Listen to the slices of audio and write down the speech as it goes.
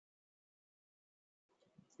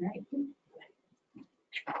Right.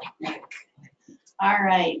 All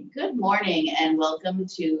right. Good morning and welcome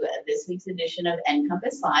to this week's edition of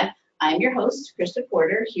NCompass Live. I'm your host, Krista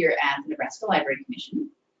Porter, here at the Nebraska Library Commission.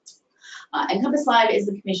 NCompass Live is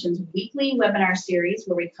the Commission's weekly webinar series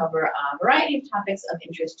where we cover a variety of topics of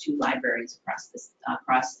interest to libraries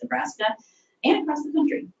across Nebraska and across the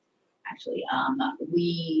country. Actually,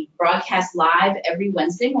 we broadcast live every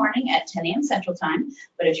Wednesday morning at 10 a.m. Central Time,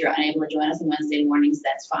 but if you're unable to join us on Wednesday mornings,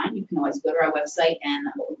 that's fine. You can always go to our website and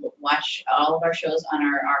watch all of our shows on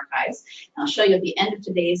our archives. And I'll show you at the end of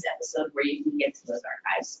today's episode where you can get to those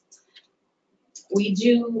archives. We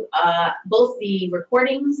do both the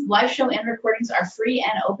recordings, live show and recordings are free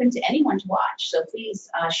and open to anyone to watch. So please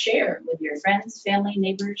share with your friends, family,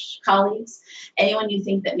 neighbors, colleagues, anyone you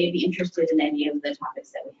think that may be interested in any of the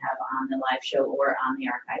topics that we have on the live show or on the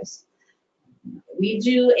archives. We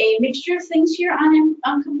do a mixture of things here on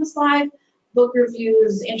NCompass Live: book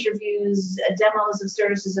reviews, interviews, demos of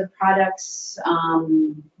services of products,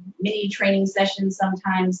 mini training sessions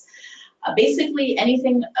sometimes. Basically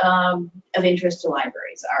anything of interest to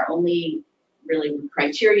libraries. Our only really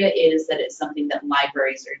criteria is that it's something that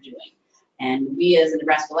libraries are doing. And we as the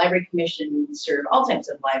Nebraska Library Commission serve all types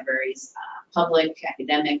of libraries, public,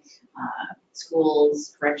 academic,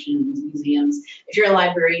 schools, corrections, museums. If you're a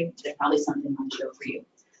library, there's probably something on the show for you.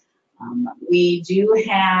 We do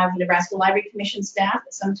have Nebraska Library Commission staff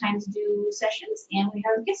that sometimes do sessions, and we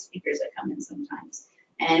have guest speakers that come in sometimes.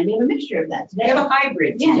 And we have a mixture of that today. We have a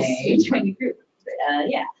hybrid today. Yes, join the group.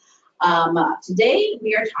 Today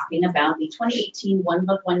we are talking about the 2018 One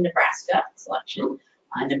Book, One Nebraska selection,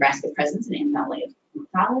 Nebraska Presence and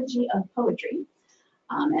Anthology of Poetry.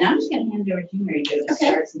 And I'm just going to hand it over to you, Mary Jo, to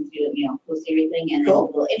start since you post everything, and then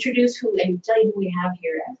we'll introduce who and tell you who we have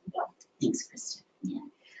here as we go. Thanks, Krista. Yeah.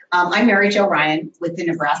 I'm Mary Jo Ryan with the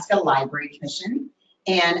Nebraska Library Commission,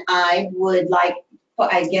 and I would like,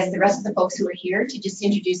 I guess, the rest of the folks who are here to just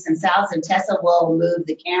introduce themselves, and Tessa will move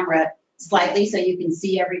the camera slightly so you can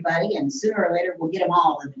see everybody, and sooner or later we'll get them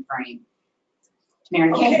all in the frame.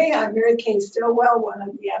 Mary Kay. Okay, I'm Mary Kay Stillwell, one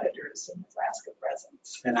of the editors in Nebraska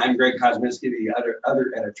Presence. And I'm Greg Kosmicki, the other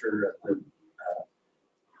editor of the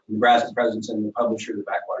Nebraska Presence and the publisher of the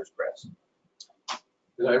Backwaters Press.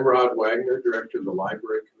 And I'm Rod Wagner, director of the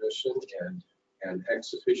Library Commission and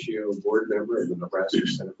ex officio board member of the Nebraska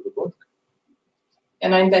Center for the Book.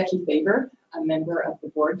 And I'm Becky Faber, a member of the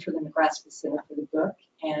board for the Nebraska Center for the Book,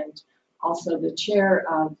 and also the chair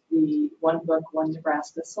of the One Book, One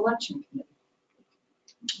Nebraska Selection Committee.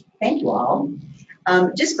 Thank you all.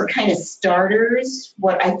 Just for kind of starters,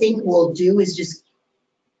 what I think we'll do is just,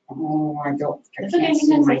 I can't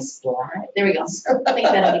see my slide. There we go. I think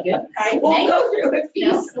that'll be good. We'll go through a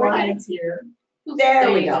few slides here.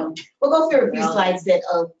 There we go. We'll go through a few slides that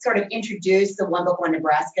sort of introduce the One Book, One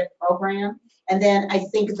Nebraska program. And then I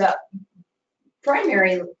think that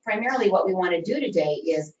primarily what we want to do today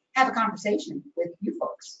is have a conversation with you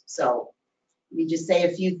folks. So we just say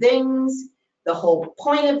a few things. The whole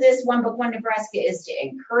point of this One Book, One Nebraska is to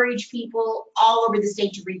encourage people all over the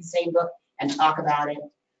state to read the same book and talk about it.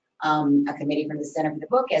 A committee from the Center for the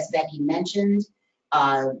Book, as Becky mentioned,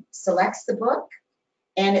 selects the book,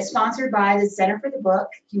 and it's sponsored by the Center for the Book,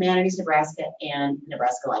 Humanities Nebraska, and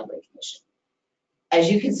Nebraska Library Commission. As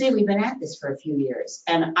you can see, we've been at this for a few years,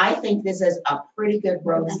 and I think this is a pretty good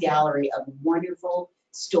rogues gallery of wonderful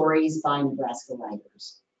stories by Nebraska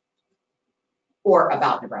writers, or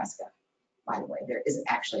about Nebraska, by the way. There is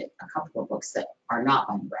actually a couple of books that are not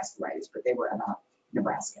by Nebraska writers, but they were about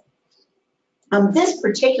Nebraska. This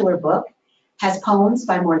particular book has poems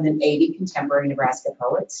by more than 80 contemporary Nebraska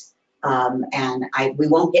poets. And we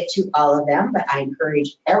won't get to all of them, but I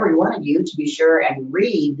encourage every one of you to be sure and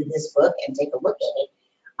read this book and take a look at it.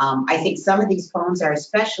 I think some of these poems are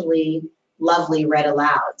especially lovely read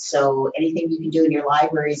aloud. So anything you can do in your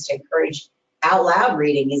libraries to encourage out loud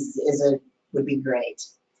reading would be great.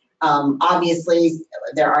 Obviously,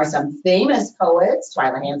 there are some famous poets.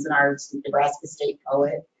 Twyla Hansen, our Nebraska state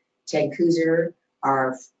poet, Ted Kooser,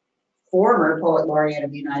 our former poet laureate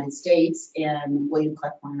of the United States, and William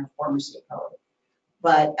Klecklein, our former state poet.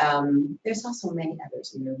 But there's also many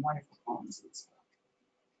others, and they're wonderful poems in this book.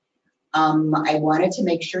 I wanted to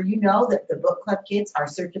make sure you know that the book club kits are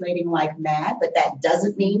circulating like mad, but that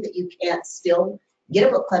doesn't mean that you can't still get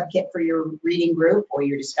a book club kit for your reading group or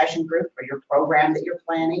your discussion group or your program that you're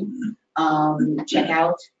planning. Check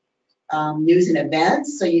out news and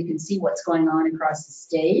events so you can see what's going on across the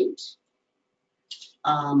state.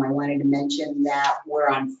 I wanted to mention that we're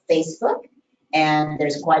on Facebook, and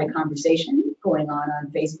there's quite a conversation going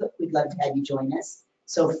on Facebook. We'd love to have you join us.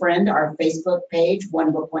 So friend our Facebook page,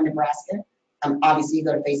 One Book, One Nebraska. Obviously, you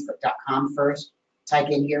go to facebook.com first, type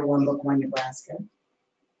in here, One Book, One Nebraska.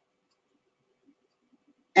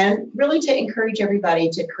 And really to encourage everybody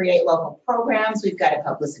to create local programs. We've got a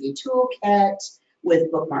publicity toolkit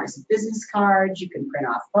with bookmarks and business cards. You can print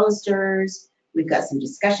off posters. We've got some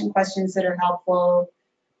discussion questions that are helpful.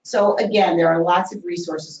 So again, there are lots of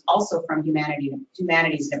resources also from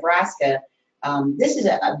Humanities Nebraska. This is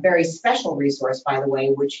a very special resource, by the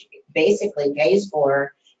way, which basically pays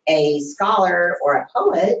for a scholar or a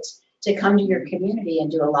poet to come to your community and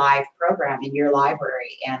do a live program in your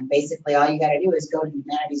library. And basically all you got to do is go to the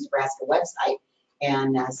Humanities Nebraska website.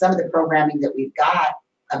 And some of the programming that we've got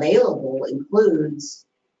available includes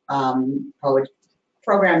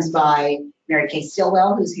programs by Mary Kay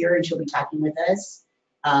Stillwell, who's here and she'll be talking with us.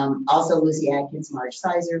 Also Lucy Adkins, Marge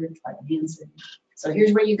Sizer, Clayton Hansen. So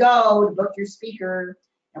here's where you go to book your speaker.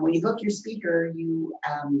 And when you book your speaker, you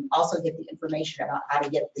also get the information about how to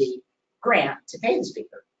get the grant to pay the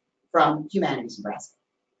speaker from Humanities Nebraska.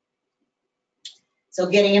 So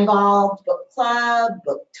getting involved, book club,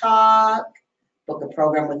 book talk, book a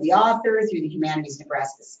program with the author through the Humanities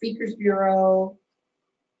Nebraska Speakers Bureau.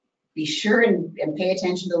 Be sure and pay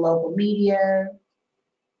attention to local media.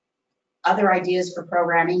 Other ideas for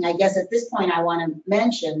programming. I guess at this point I want to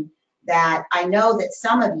mention that I know that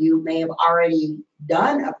some of you may have already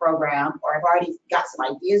done a program or have already got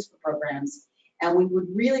some ideas for programs, and we would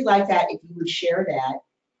really like that if you would share that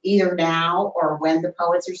either now or when the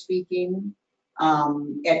poets are speaking.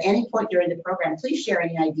 At any point during the program, please share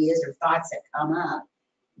any ideas or thoughts that come up.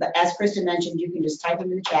 But as Kristen mentioned, you can just type them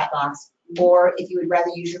in the chat box, or if you would rather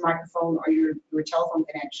use your microphone or your telephone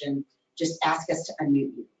connection, just ask us to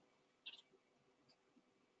unmute you.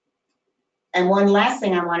 And one last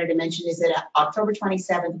thing I wanted to mention is that October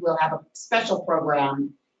 27th, we'll have a special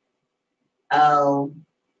program. Oh,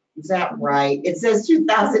 is that right? It says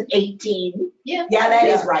 2018. Yeah. Yeah, that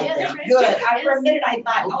is right Yeah, there. that's right. Good. Yes. For a minute, I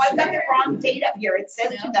thought, oh, I've got the wrong date up here. It says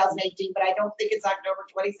 2018, but I don't think it's October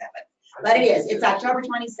 27th. But it is. It's October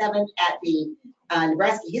 27th at the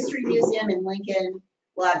Nebraska History Museum in Lincoln.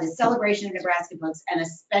 We'll have the celebration of Nebraska books, and a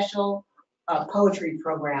special poetry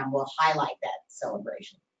program will highlight that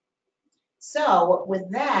celebration. So with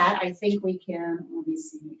that, I think we can, let me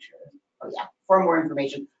see, make sure. Oh yeah, for more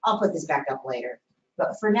information. I'll put this back up later.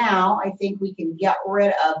 But for now, I think we can get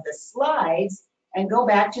rid of the slides and go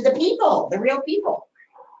back to the people, the real people.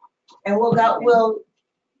 And we'll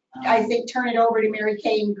I think, turn it over to Mary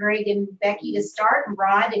Kay and Greg and Becky to start. And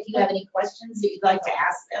Rod, if you have any questions that you'd like to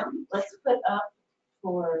ask them. Let's put up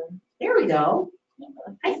for, There we go.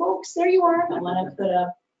 Hi, folks. There you are. I want to put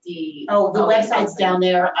up the. Oh, the website's down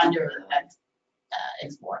there under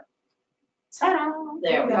Explore. Ta-da.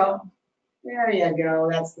 There we go. There you go.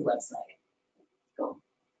 That's the website. Cool.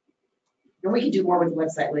 And we can do more with the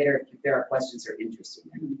website later if there are questions or interested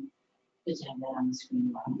in. Good to have that on the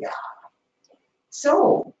screen. Yeah.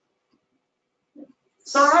 So,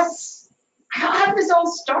 thoughts? How did this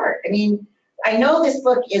all start? I mean, I know this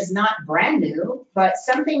book is not brand new, but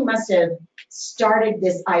something must have started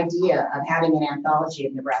this idea of having an anthology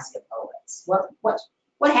of Nebraska poets.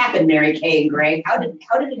 What happened, Mary Kay and Greg? How did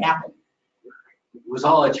it happen? It was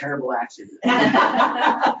all a terrible accident.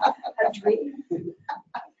 A dream.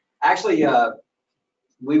 Actually,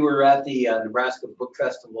 we were at the Nebraska Book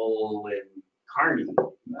Festival in Kearney,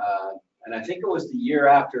 and I think it was the year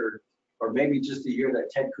after, or maybe just the year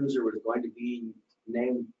that Ted Cruz was going to be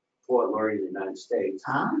named Poet Laureate of the United States.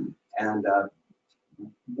 And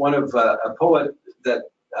one of a poet that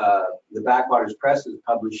the Backwaters Press has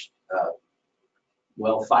published,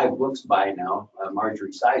 well, 5 books by now,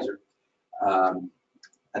 Marjorie Sizer.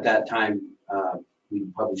 At that time, we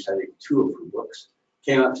published, I think, 2 of her books.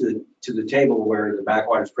 Came up to the table where the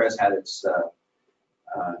Backwaters Press had its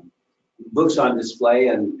books on display,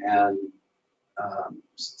 and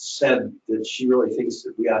said that she really thinks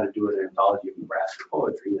that we ought to do an anthology of Nebraska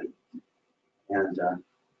poetry. And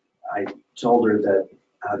I told her that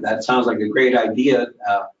that sounds like a great idea.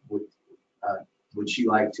 Would she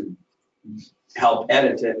like to help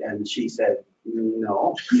edit it? And she said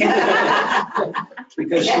no,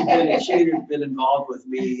 because she had been involved with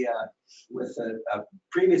me with a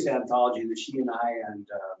previous anthology that she and I and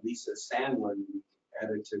Lisa Sandlin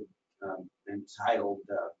edited, entitled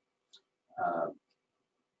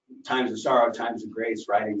Times of Sorrow, Times of Grace,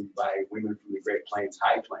 writing by women from the Great Plains,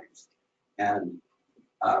 High Plains. And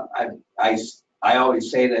I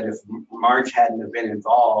always say that if Marge hadn't have been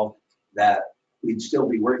involved, that we'd still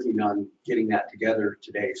be working on getting that together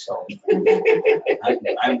today. So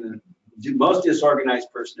I'm the most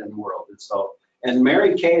disorganized person in the world. And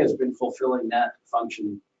Mary Kay has been fulfilling that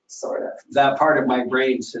function sort of, that part of my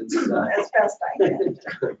brain since, as best I can.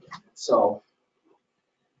 so,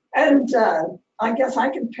 And I guess I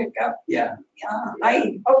can pick up. yeah.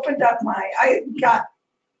 I opened up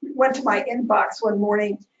went to my inbox one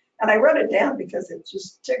morning and I wrote it down because it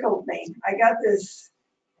just tickled me. I got this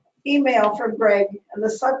email from Greg and the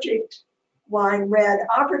subject line read,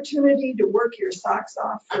 "Opportunity to work your socks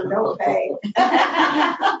off for no pay."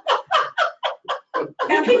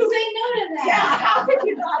 You can say no to that. Yeah, how could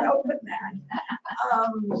you not open that?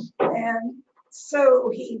 And so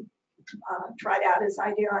he tried out his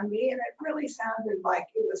idea on me, and it really sounded like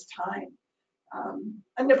it was time.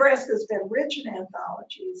 And Nebraska's been rich in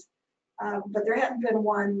anthologies, but there hadn't been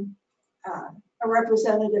one, a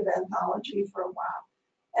representative anthology for a while,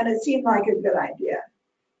 and it seemed like a good idea.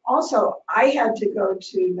 Also, I had to go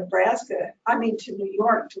to to New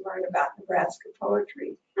York to learn about Nebraska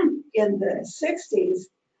poetry in the 60s.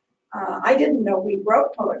 I didn't know we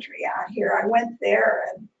wrote poetry out here. I went there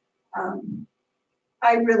and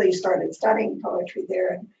I really started studying poetry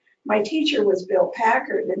there. And my teacher was Bill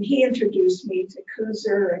Packard, and he introduced me to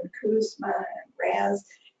Kuzer and Kuzma and Raz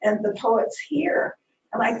and the poets here.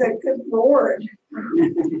 And I thought, good Lord,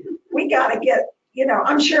 we got to get,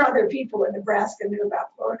 I'm sure other people in Nebraska knew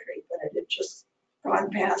about poetry, but it had just gone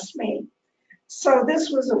past me. So this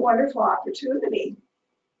was a wonderful opportunity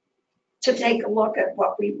to take a look at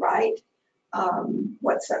what we write,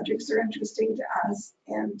 what subjects are interesting to us,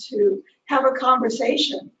 and to have a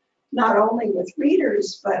conversation, not only with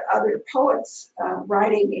readers, but other poets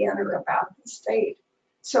writing in or about the state.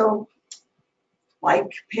 So,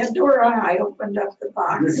 like Pandora, I opened up the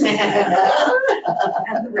box,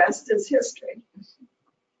 and the rest is history.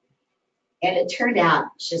 And it turned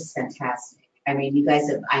out just fantastic. I mean, you guys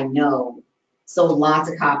have, I know, sold lots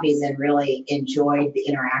of copies and really enjoyed the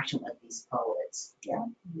interaction with these poets. Yeah.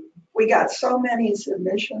 We got so many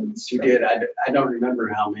submissions. You did. I don't remember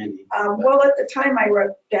how many. Well, at the time I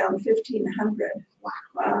wrote down 1,500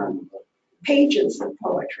 pages of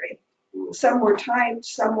poetry. Some were typed,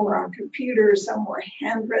 some were on computers, some were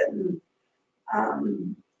handwritten,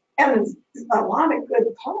 and a lot of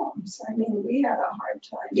good poems. I mean, we had a hard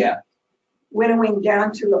time winnowing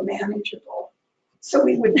down to a manageable. So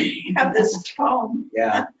we would have this tome.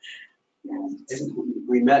 Yeah.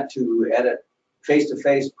 We met to edit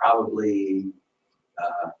face-to-face probably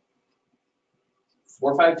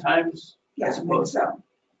 4 or 5 times, Yeah, I suppose. so.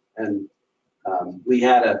 And we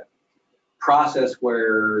had a process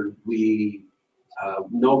where we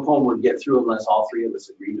no poem would get through unless all 3 of us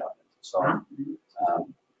agreed on it. So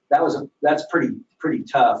that's pretty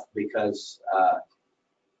tough because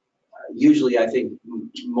usually I think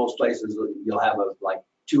most places you'll have like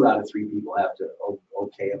 2 out of 3 people have to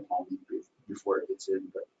okay a poem before it gets in.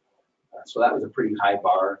 But so that was a pretty high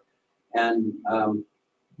bar, and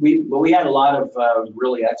we had a lot of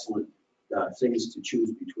really excellent things to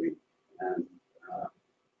choose between and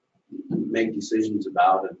make decisions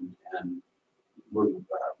about, and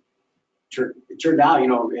it turned out,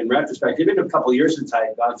 in retrospect, it's been a couple of years since I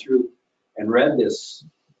had gone through and read this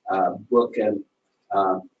book, and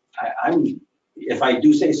if I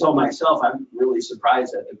do say so myself, I'm really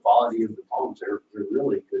surprised at the quality of the poems. They're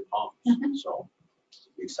really good poems. So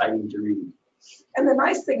exciting to read. And the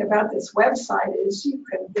nice thing about this website is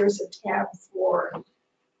there's a tab for,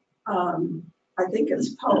 I think it's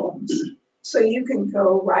poems. So you can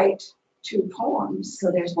go right to poems.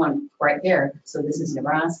 So there's one right there. So this is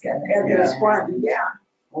Nebraska. And there's one,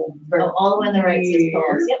 all the way on the right says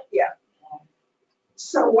poems. Yep. Yeah.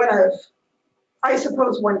 So I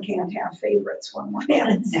suppose one can't have favorites when one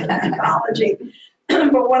has an anthology,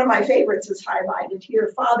 but one of my favorites is highlighted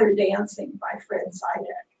here, Father Dancing by Fred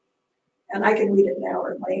Zidek. And I can read it now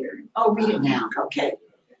or later. Oh, read it now. Okay.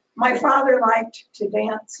 My father liked to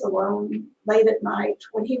dance alone late at night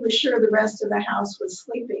when he was sure the rest of the house was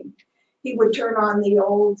sleeping. He would turn on the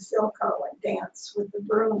old Philco and dance with the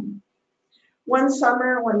broom. One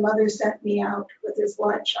summer when Mother sent me out with his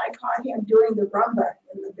lunch, I caught him doing the rumba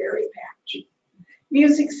in the berry patch.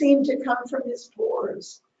 Music seemed to come from his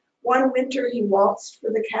pores. One winter he waltzed for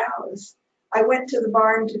the cows. I went to the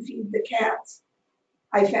barn to feed the cats.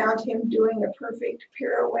 I found him doing a perfect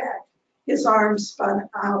pirouette. His arms spun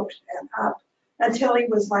out and up until he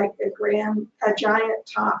was like a giant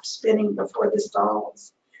top spinning before the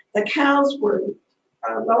stalls. The cows were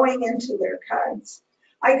lowing into their cuds.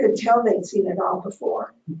 I could tell they'd seen it all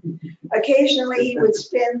before. Occasionally he would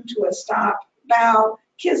spin to a stop, bow,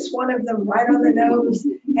 kiss one of them right on the nose,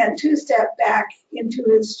 and 2-step back into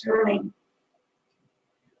his turning.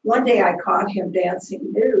 One day I caught him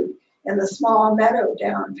dancing nude in the small meadow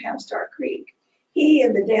down Pamstar Creek. He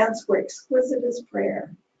and the dance were exquisite as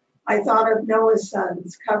prayer. I thought of Noah's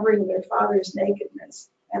sons covering their father's nakedness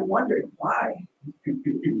and wondered why.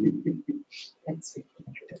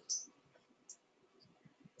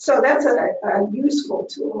 So that's a useful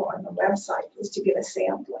tool on the website, just to get a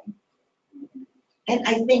sampling. And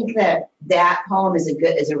I think that that poem is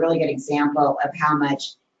a really good example of how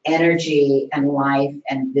much energy and life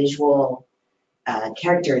and visual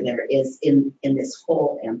character there is in this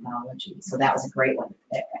whole anthology. So that was a great one to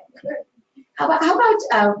pick. How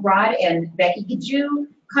about Rod and Becky? Could you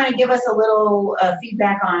kind of give us a little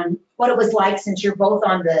feedback on what it was like, since you're both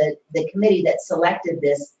on the committee that selected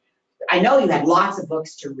this? I know you had lots of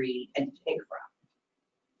books to read and to pick from.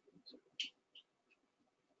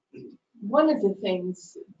 One of the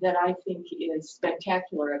things that I think is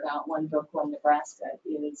spectacular about One Book, One Nebraska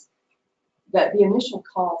is that the initial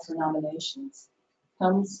call for nominations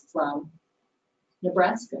comes from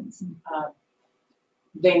Nebraskans.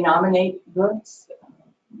 They nominate books.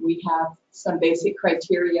 We have some basic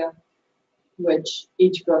criteria which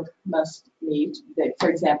each book must meet. That, for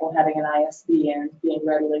example, having an ISBN, being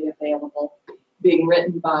readily available, being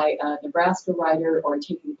written by a Nebraska writer or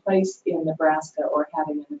taking place in Nebraska or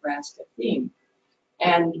having a Nebraska theme.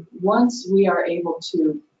 And once we are able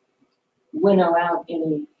to winnow out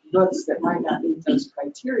any books that might not meet those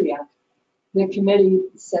criteria, the committee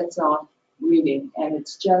sets off reading, and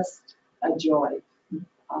it's just a joy.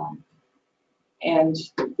 And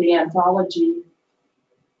the anthology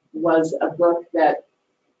was a book that,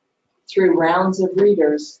 through rounds of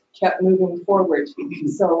readers, kept moving forward.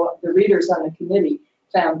 So the readers on the committee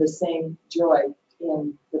found the same joy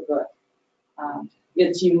in the book.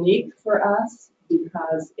 It's unique for us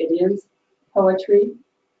because it is poetry,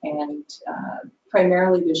 and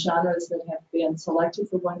primarily the genres that have been selected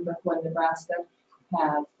for One Book, One Nebraska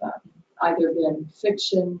have either been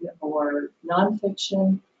fiction or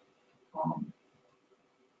nonfiction.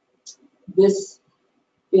 This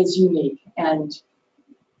is unique, and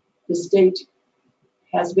the state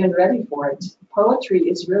has been ready for it. Poetry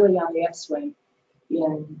is really on the upswing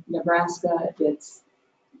in Nebraska. It's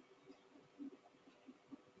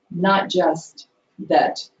not just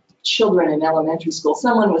that children in elementary school,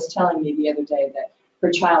 someone was telling me the other day that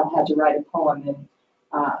her child had to write a poem in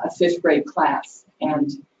a 5th grade class, and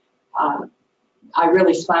I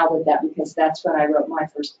really smiled at that because that's when I wrote my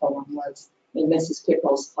first poem, was in Mrs.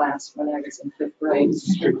 Pickle's class when I was in 5th grade.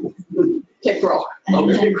 Pickrell.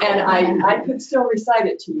 And I could still recite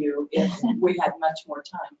it to you if we had much more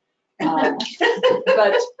time.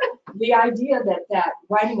 But the idea that that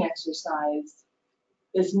writing exercise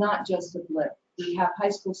is not just a blip. We have high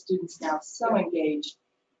school students now so engaged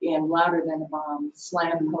in Louder Than a Bomb,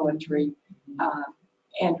 slam poetry,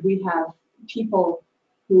 and we have people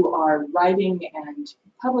who are writing and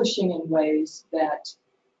publishing in ways that,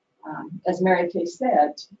 as Mary Kay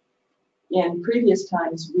said, in previous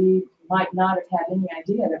times we might not have had any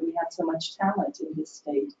idea that we had so much talent in this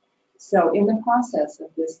state. So in the process of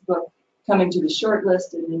this book coming to the short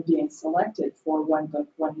list and then being selected for One Book,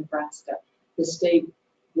 One Nebraska, the state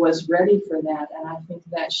was ready for that, and I think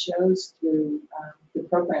that shows through the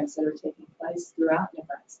programs that are taking place throughout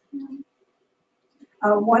Nebraska.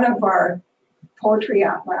 One of our Poetry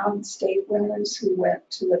Out Loud state winners who went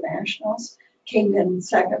to the Nationals came in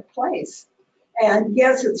 2nd place. And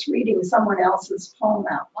yes, it's reading someone else's poem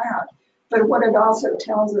out loud, but what it also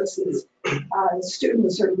tells us is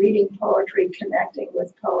students are reading poetry, connecting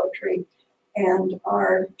with poetry, and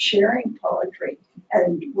are sharing poetry.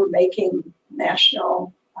 And we're making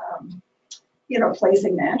national,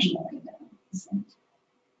 placing nationally now. So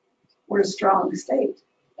we're a strong state.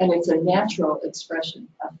 And it's a natural expression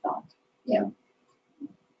of thought. Yeah.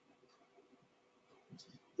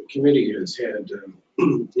 The committee has had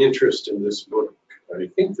interest in this book, I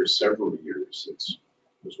think, for several years. It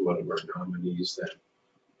was one of our nominees that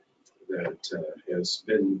has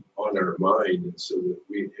been on our mind, and so that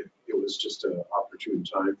it was just an opportune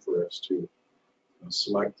time for us to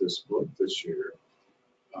select this book this year.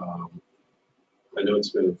 I know it's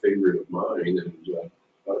been a favorite of mine and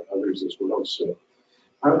others as well. So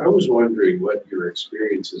I was wondering what your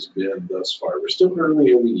experience has been thus far. We're still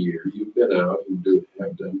early in the year. You've been out and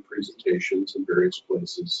have done presentations in various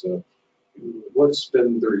places. So what's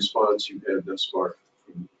been the response you've had thus far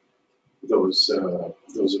from those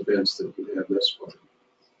events that you've had thus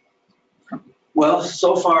far? Well,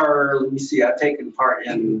 so far, let me see, I've taken part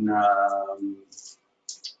in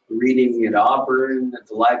reading at Auburn at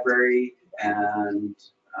the library, and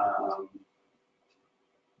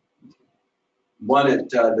one at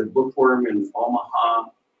the Bookworm in Omaha,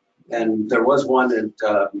 and there was one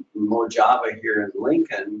at Mojave here in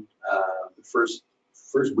Lincoln, the first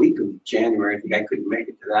first week of January. I think I couldn't make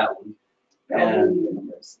it to that one. Bellevue And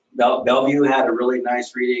University. Bellevue had a really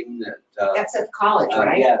nice reading. That's at college,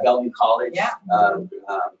 right? Yeah, Bellevue College. Yeah.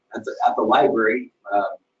 At the library.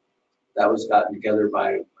 That was gotten together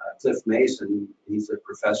by Cliff Mason. He's a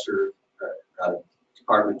professor,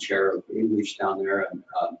 department chair of English down there. And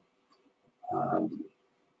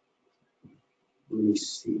let me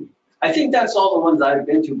see. I think that's all the ones I've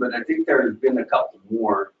been to, but I think there have been a couple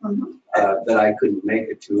more that I couldn't make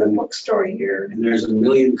it to. The bookstore here. And there's a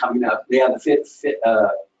million coming up. Yeah,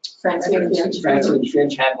 the Franklin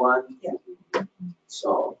Finch had one. Yeah.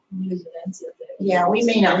 So. Yeah, we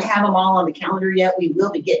may not have them all on the calendar yet. We will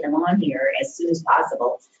be getting them on here as soon as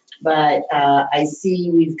possible. But I see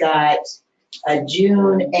we've got a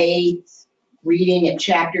June 8th reading at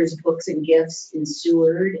Chapters, Books and Gifts in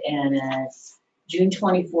Seward, and a June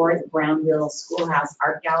 24th Brownville Schoolhouse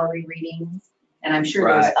Art Gallery reading. And I'm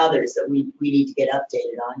sure there's others that we need to get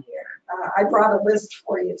updated on here. I brought a list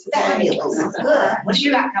for you today. Fabulous. Good. What do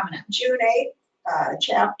you got coming up? June 8th,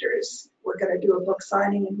 Chapters. We're going to do a book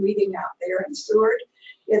signing and reading out there in Seward.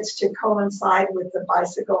 It's to coincide with the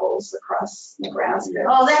bicycles across Nebraska.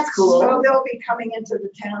 Oh, that's cool. So they'll be coming into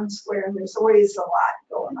the town square, and there's always a lot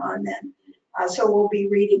going on then. So we'll be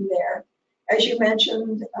reading there. As you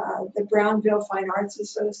mentioned, the Brownville Fine Arts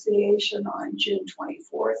Association on June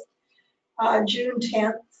 24th. June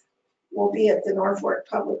 10th, we'll be at the Norfolk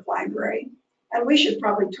Public Library. And we should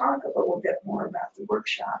probably talk a little bit more about the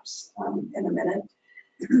workshops in a minute.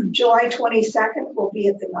 July 22nd, we'll be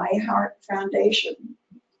at the Nyhart Foundation.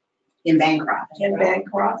 In Bancroft. In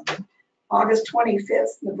Bancroft. August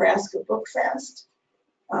 25th, Nebraska Book Fest.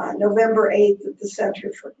 November 8th at the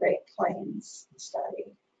Center for Great Plains Study.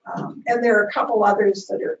 And there are a couple others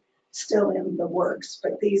that are still in the works,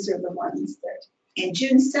 but these are the ones that. And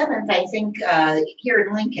June 7th, I think, here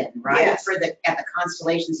in Lincoln, right? Yes. At the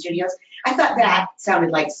Constellation Studios. I thought that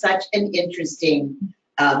sounded like such an interesting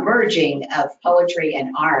merging of poetry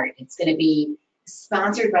and art. It's going to be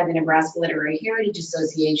sponsored by the Nebraska Literary Heritage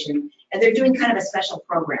Association, and they're doing kind of a special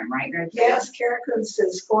program, right? Yes, Karen Kuntz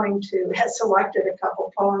has selected a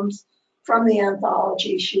couple poems from the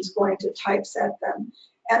anthology. She's going to typeset them.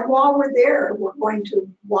 And while we're there, we're going to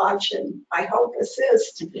watch and I hope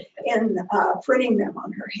assist in printing them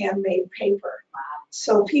on her handmade paper.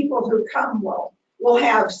 So people who come will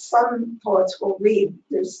have some poets will read.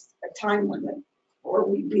 There's a time limit, or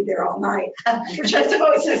we'd be there all night, which I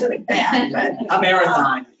suppose isn't bad. But, a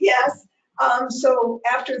marathon. Yes. So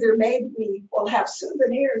after they're made, we will have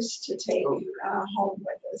souvenirs to take home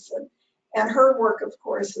with us. And her work, of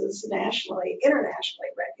course, is internationally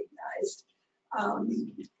recognized.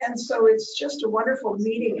 And so it's just a wonderful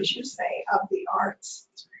meeting, as you say, of the arts.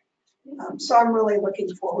 So I'm really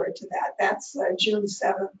looking forward to that. That's June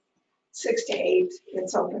 7th, 6 to 8.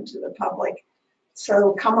 It's open to the public.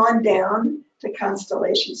 So come on down to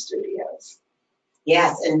Constellation Studios.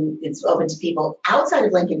 Yes, and it's open to people outside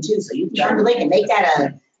of Lincoln too. So you can come to Lincoln, make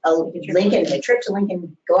that a trip to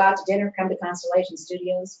Lincoln, go out to dinner, come to Constellation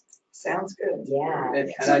Studios. Sounds good. Yeah.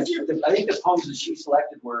 And I think the poems that she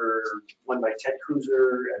selected were one by Ted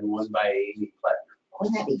Kruser and one by Amy Pletner.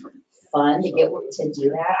 Wouldn't that be fun to get to do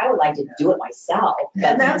that? I would like to do it myself.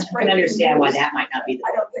 And that's I can understand why that might not be the.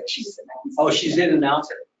 I don't think she's announced. Oh, she did announce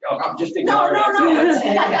it. Oh, just ignore No.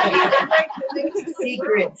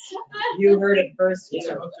 Secrets. You heard it first.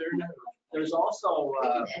 Yeah. There's also.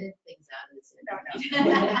 Edit things out of this.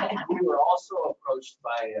 We were also approached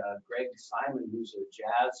by Greg Simon, who's a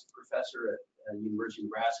jazz professor at University of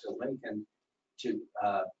Nebraska Lincoln.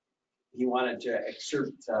 He wanted to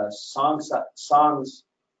excerpt songs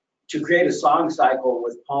to create a song cycle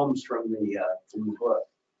with poems from the book,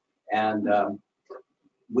 and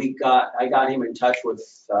I got him in touch with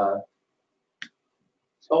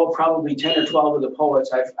probably 10 or 12 of the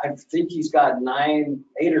poets. I think he's got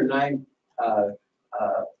 8 or 9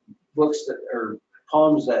 books or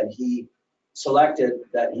poems that he selected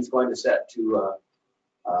that he's going to set to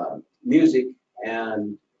music,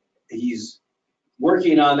 and he's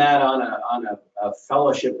working on that on a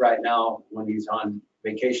fellowship right now when he's on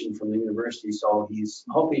vacation from the university. So he's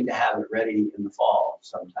hoping to have it ready in the fall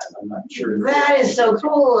sometime. I'm not sure. That is so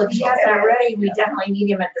cool. If he has that ready, we definitely need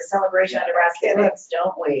him at the celebration of Nebraska Books,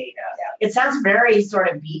 don't we? Yeah. It sounds very sort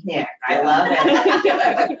of beatnik. I love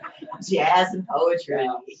it. Jazz and poetry.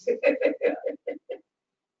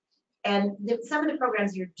 And some of the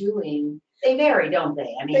programs you're doing, they vary, don't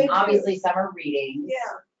they? I mean, obviously some are reading.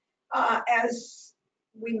 Yeah. As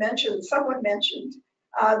we mentioned, someone mentioned,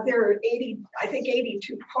 there are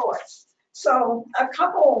 82 poets. So a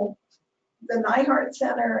couple, the Nyhart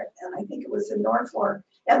Center, and I think it was in Norfolk,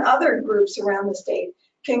 and other groups around the state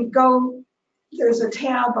can go. There's a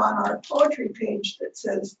tab on our poetry page that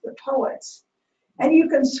says the poets. And you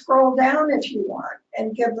can scroll down if you want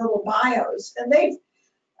and give little bios. And they've,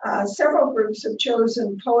 several groups have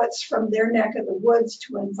chosen poets from their neck of the woods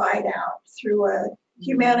to invite out through a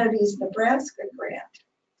Humanities Nebraska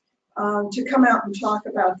grant to come out and talk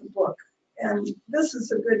about the book. And this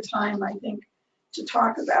is a good time, I think, to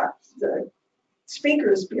talk about the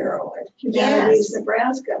Speakers Bureau at Humanities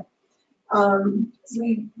Nebraska.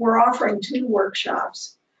 We're offering 2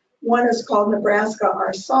 workshops. One is called Nebraska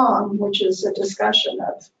Our Song, which is a discussion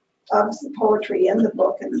of the poetry in the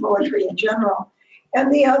book and poetry in general.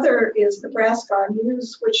 And the other is Nebraska Our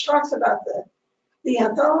Muse, which talks about the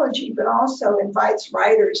anthology, but also invites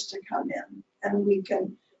writers to come in. And we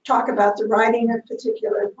can talk about the writing of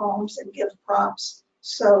particular poems and give prompts.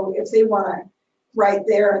 So if they want to write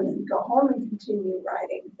there and then go home and continue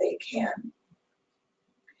writing, they can.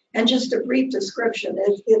 And just a brief description,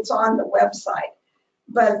 it's on the website.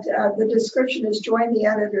 But the description is join the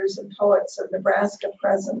editors and poets of Nebraska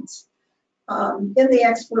Presence in the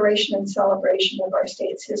exploration and celebration of our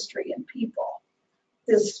state's history and people.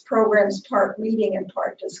 This program is part reading and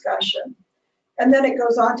part discussion. And then it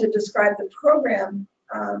goes on to describe the program,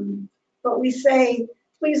 but we say,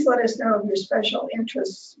 please let us know of your special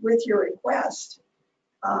interests with your request.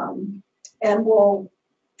 And we'll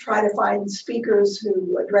try to find speakers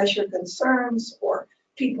who address your concerns or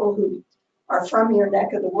people who are from your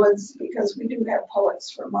neck of the woods, because we do have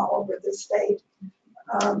poets from all over the state.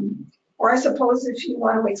 Or I suppose if you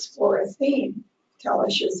want to explore a theme, tell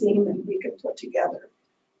us your theme and we can put together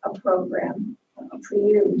a program for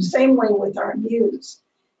you. Same way with our muse.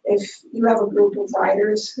 If you have a group of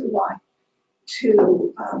writers who want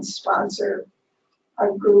to sponsor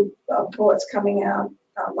a group of poets coming out,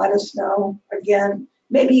 let us know. Again,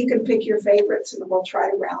 maybe you can pick your favorites and we'll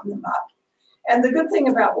try to round them up. And the good thing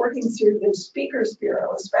about working through the Speakers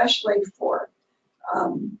Bureau, especially for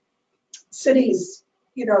cities,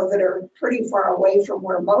 you know, that are pretty far away from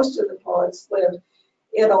where most of the poets live,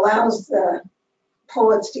 it allows the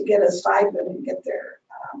poets to get a stipend and get their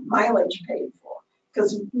mileage paid for.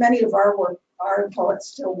 Because many of our poets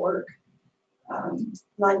still work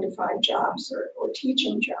 9-to-5 jobs or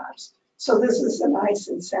teaching jobs. So this is a nice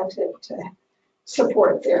incentive to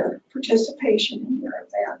support their participation in their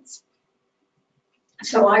events.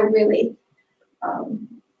 So I really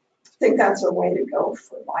think that's a way to go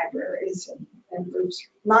for libraries and groups.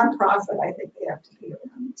 Nonprofit, I think they have to be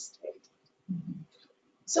around the state.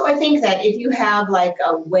 So I think that if you have like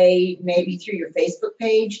a way, maybe through your Facebook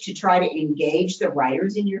page, to try to engage the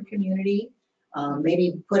writers in your community,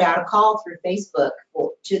 maybe put out a call through Facebook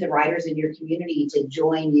to the writers in your community to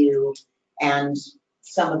join you and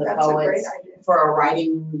some of the poets for a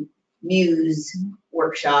writing muse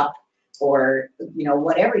workshop, or you know,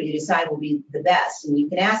 whatever you decide will be the best. And you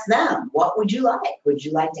can ask them, what would you like? Would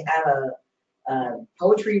you like to have a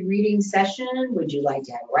poetry reading session? Would you like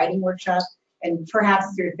to have a writing workshop? And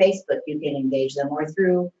perhaps through Facebook you can engage them, or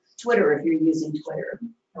through Twitter if you're using Twitter.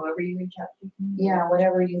 However you reach out to them. Yeah,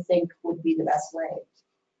 whatever you think would be the best way.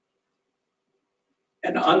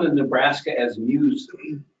 And on the Nebraska as Muse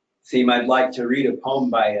theme, I'd like to read a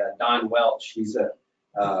poem by Don Welch. He's a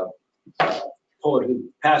poet who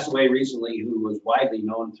passed away recently, who was widely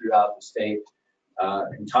known throughout the state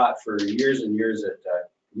and taught for years and years at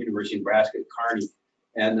University of Nebraska at Kearney.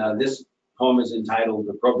 And this poem is entitled,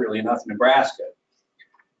 appropriately enough, Nebraska.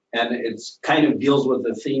 And it's kind of deals with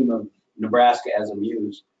the theme of Nebraska as a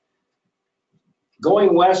muse.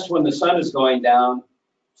 Going west when the sun is going down,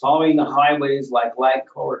 following the highways like light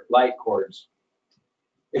cords.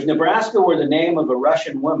 If Nebraska were the name of a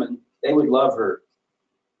Russian woman, they would love her.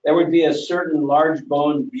 There would be a certain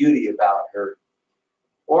large-boned beauty about her.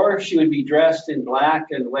 Or she would be dressed in black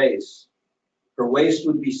and lace. Her waist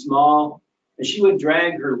would be small, and she would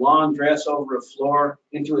drag her long dress over a floor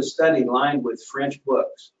into a study lined with French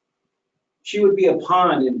books. She would be a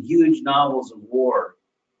pawn in huge novels of war.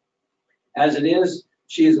 As it is,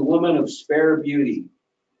 she is a woman of spare beauty.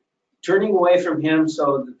 Turning away from him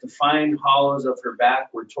so that the fine hollows of her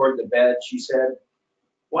back were toward the bed, she said,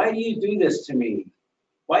 "Why do you do this to me?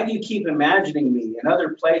 Why do you keep imagining me in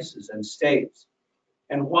other places and states?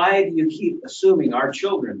 And why do you keep assuming our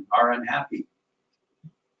children are unhappy?"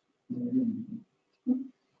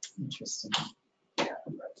 Interesting. Yeah,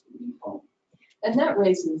 and that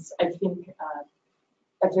raises, I think,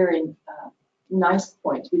 a very nice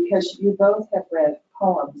point, because you both have read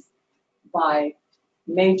poems by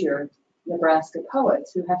major Nebraska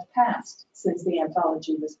poets who have passed since the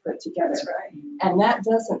anthology was put together. That's right. And that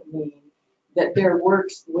doesn't mean that their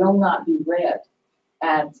works will not be read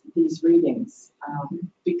at these readings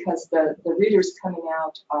because the readers coming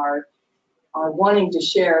out are wanting to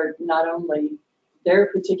share not only their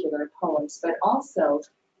particular poems, but also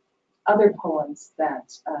other poems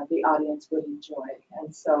that the audience would enjoy.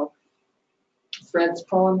 And so Fred's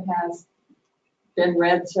poem has been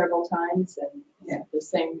read several times, and the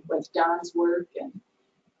same with Don's work and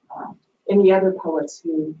any other poets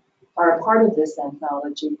who are a part of this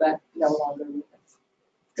anthology, but no longer with us.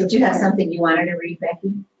 Did you have something you wanted to read,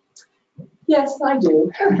 Becky? Yes, I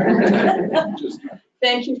do. Just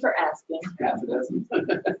Thank you for asking. half a dozen.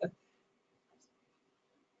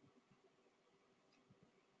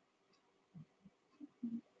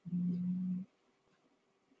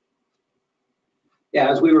 Yeah,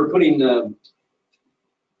 as we were putting the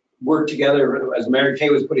work together, as Mary Kay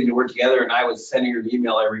was putting the work together, and I was sending her an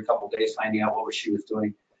email every couple of days finding out what she was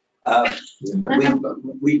doing.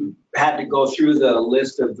 We had to go through the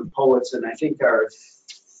list of the poets, and I think there are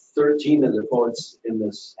 13 of the poets in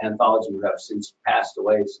this anthology who have since passed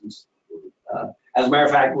away. Since, as a matter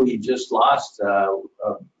of fact, we just lost a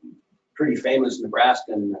pretty famous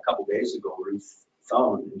Nebraskan a couple days ago, Ruth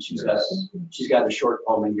Thone, and she's got a short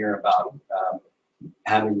poem in here about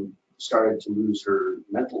having started to lose her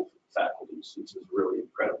mental faculties. It's a really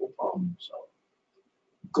incredible poem. So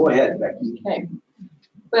go ahead, Becky. Okay.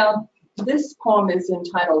 Well, this poem is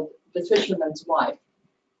entitled The Fisherman's Wife.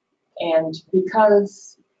 And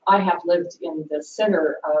because I have lived in the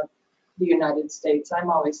center of the United States,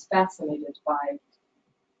 I'm always fascinated by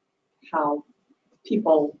how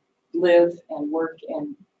people live and work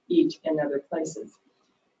and eat in other places.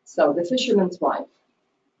 So, The Fisherman's Wife.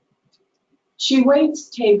 She waits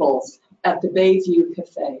tables at the Bayview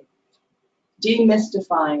Cafe,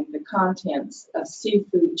 demystifying the contents of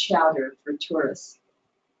seafood chowder for tourists.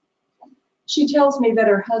 She tells me that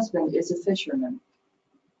her husband is a fisherman,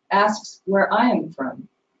 asks where I am from,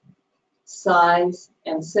 sighs,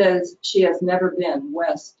 and says she has never been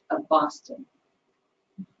west of Boston.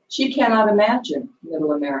 She cannot imagine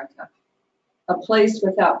Middle America, a place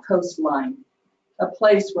without coastline, a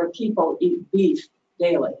place where people eat beef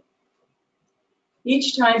daily.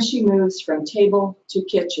 Each time she moves from table to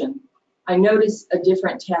kitchen, I notice a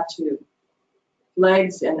different tattoo,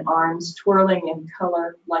 legs and arms twirling in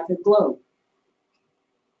color like a globe.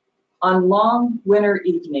 On long winter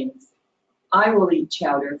evenings, I will eat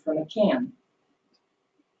chowder from a can.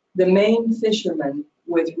 The Maine fisherman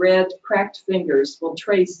with red, cracked fingers will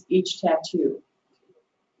trace each tattoo.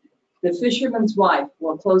 The fisherman's wife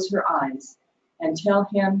will close her eyes and tell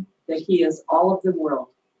him that he is all of the world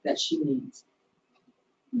that she needs.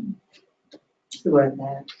 Who wrote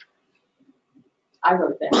that? I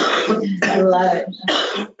wrote that. I love it.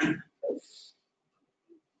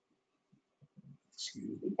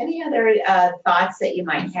 Any other thoughts that you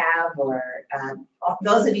might have, or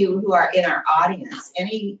those of you who are in our audience,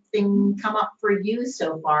 anything come up for you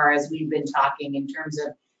so far as we've been talking in terms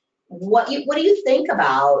of what do you think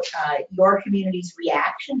about your community's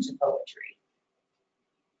reaction to poetry?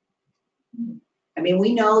 I mean,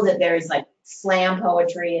 we know that there's like slam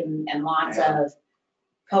poetry and lots of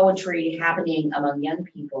poetry happening among young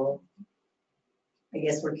people. I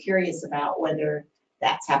guess we're curious about whether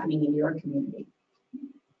that's happening in your community.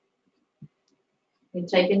 You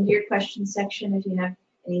type into your question section if you have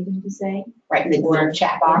anything to say. Right in the little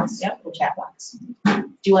chat box. Yep. The chat box. Do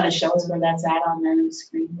you want to show us where that's at on the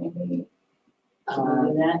screen, maybe?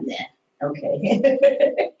 Yeah.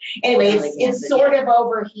 Okay. Anyway, it's sort of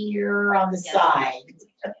over here on the side.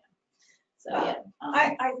 So yeah.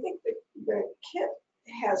 I think the kit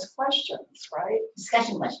has questions, right?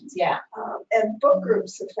 Discussion questions, yeah. And book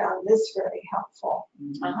groups have found this very helpful.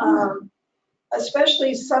 Uh-huh.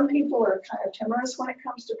 Especially some people are kind of timorous when it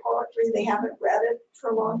comes to poetry. They haven't read it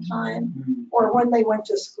for a long time. Or when they went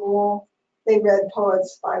to school, they read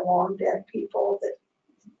poets by long dead people that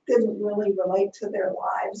didn't really relate to their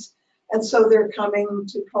lives. And so they're coming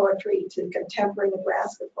to poetry, to contemporary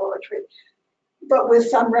Nebraska poetry, but with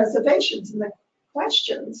some reservations in the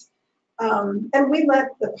questions. And we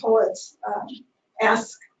let the poets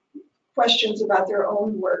ask questions about their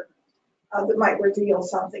own work that might reveal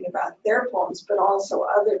something about their poems, but also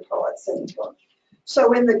other poets in the book.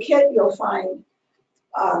 So in the kit, you'll find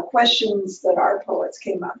questions that our poets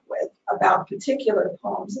came up with about particular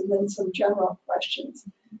poems, and then some general questions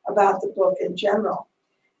about the book in general.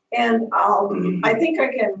 And I think I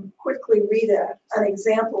can quickly read an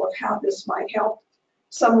example of how this might help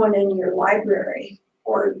someone in your library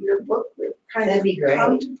or your book group kind of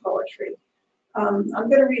come to poetry. I'm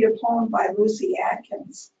going to read a poem by Lucy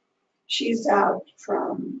Atkins. She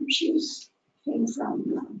came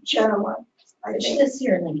from Genoa, I think. She lives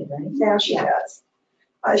here in Lincoln, right? Yeah, she does.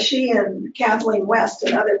 She and Kathleen West,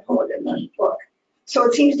 another poet in the book. So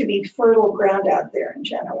it seems to be fertile ground out there in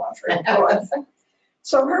Genoa for poets.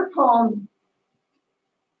 So her poem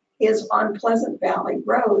is On Pleasant Valley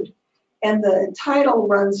Road, and the title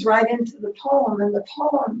runs right into the poem, and the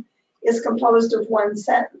poem is composed of one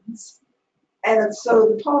sentence. And so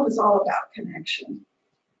the poem is all about connection.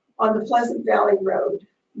 On the Pleasant Valley Road,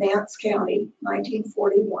 Nance County,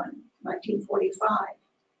 1941, 1945.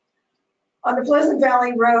 On the Pleasant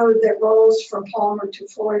Valley Road that rolls from Palmer to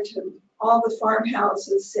Fullerton, all the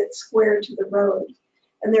farmhouses sit square to the road,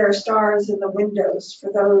 and there are stars in the windows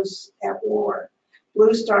for those at war,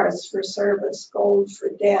 blue stars for service, gold for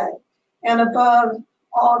dead, and above,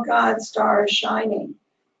 all God's stars shining.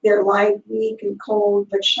 They're light, weak, and cold,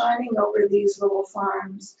 but shining over these little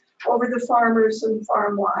farms, over the farmers and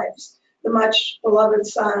farm wives, the much beloved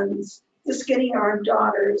sons, the skinny-armed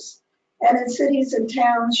daughters, and in cities and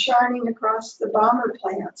towns, shining across the bomber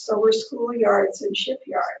plants, over schoolyards and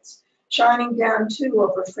shipyards, shining down too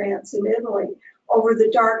over France and Italy, over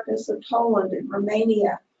the darkness of Poland and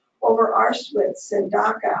Romania, over Auschwitz and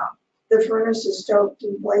Dachau, the furnaces stoked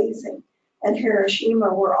and blazing, and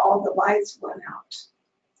Hiroshima where all the lights went out.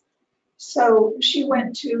 So she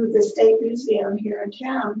went to the State Museum here in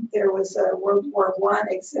town. There was a World War I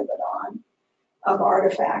exhibit on of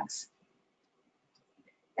artifacts.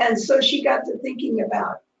 And so she got to thinking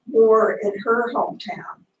about war in her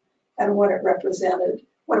hometown and what it represented,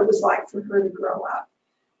 what it was like for her to grow up.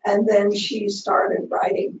 And then she started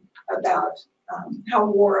writing about how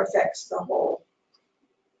war affects the whole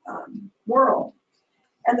world.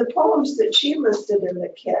 And the poems that she listed in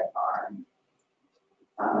the kit are,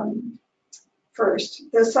 first,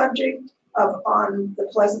 the subject of On the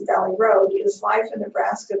Pleasant Valley Road is life in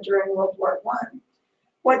Nebraska during World War I.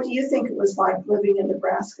 What do you think it was like living in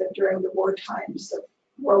Nebraska during the war times of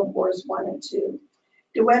World Wars I and II?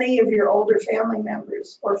 Do any of your older family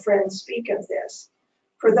members or friends speak of this?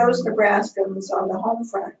 For those Nebraskans on the home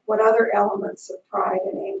front, what other elements of pride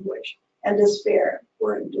and anguish and despair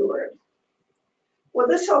were endured? Well,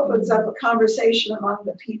 this opens up a conversation among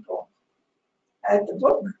the people at the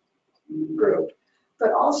book group,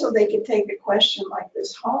 but also they could take a question like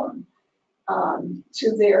this home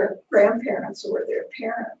to their grandparents or their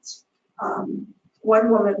parents. One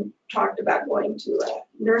woman talked about going to a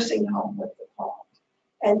nursing home with the poem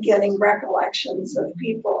and getting recollections of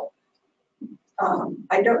people.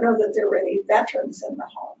 I don't know that there were any veterans in the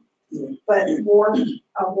home, but a war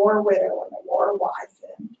widow and a war wife.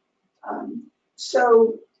 And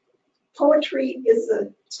so poetry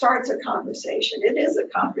starts a conversation. It is a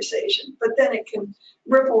conversation, but then it can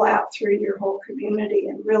ripple out through your whole community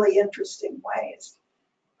in really interesting ways.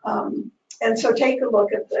 And so take a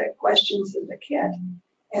look at the questions in the kit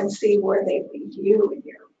and see where they lead you and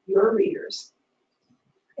your readers.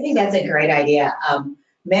 I think that's a great idea.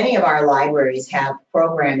 Many of our libraries have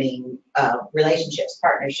programming relationships,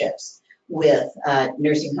 partnerships with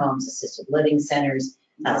nursing homes, assisted living centers,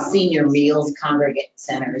 senior meals congregate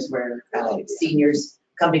centers where seniors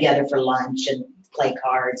come together for lunch and play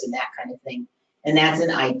cards and that kind of thing. And that's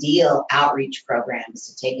an ideal outreach program, is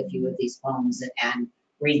to take a few of these poems and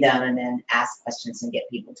read them and then ask questions and get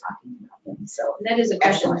people talking about them. So And that is a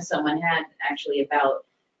question that someone had actually about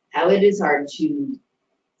how it is hard to,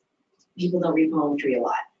 people don't read poetry a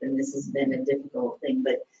lot, and this has been a difficult thing,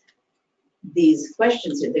 but these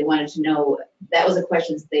questions that they wanted to know, that was a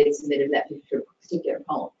question they had submitted that particular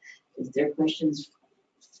poem. Is there questions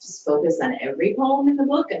focused on every poem in the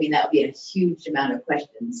book? I mean, that would be a huge amount of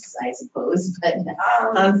questions, I suppose, but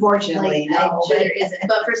unfortunately, like, no. there isn't.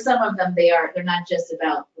 But for some of them, they're not just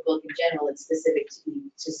about the book in general, it's specific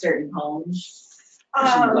to certain poems.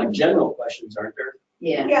 Like general questions, aren't there?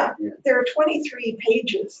 Yeah. Yeah, there are 23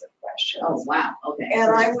 pages of questions. Oh, wow, okay. And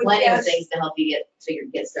So I there's would plenty guess- of things to help you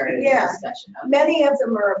get started in Yeah. the discussion. Okay. Many of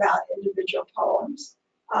them are about individual poems.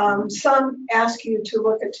 Some ask you to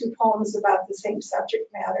look at two poems about the same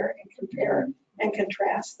subject matter and compare and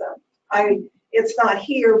contrast them. It's not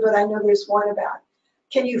here, but I know there's one about,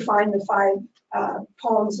 can you find the 5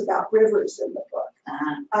 poems about rivers in the book?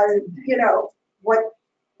 What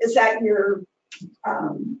is that your,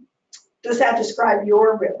 does that describe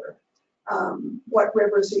your river? What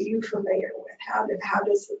rivers are you familiar with? How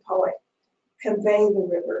does the poet convey the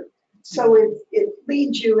river? So it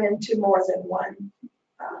leads you into more than one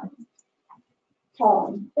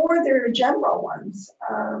poem, or there are general ones.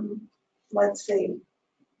 Let's see.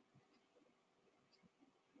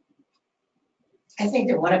 I think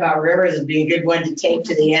that one about rivers would be a good one to take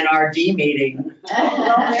to the NRD meeting.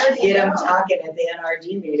 Well, there you Get them go. talking at the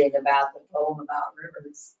NRD meeting about the poem about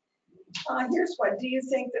rivers. Here's one. Do you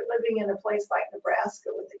think that living in a place like Nebraska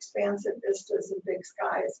with expansive vistas and big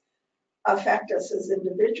skies affect us as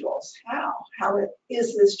individuals? How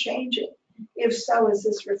is this changing? If so, is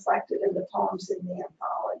this reflected in the poems in the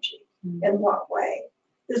anthology? In what way?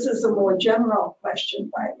 This is a more general question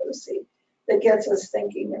by Lucy that gets us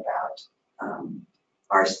thinking about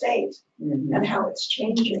our state and how it's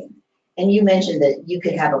changing. And you mentioned that you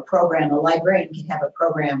could have a program, a librarian could have a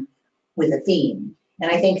program with a theme.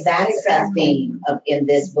 And I think that's a theme in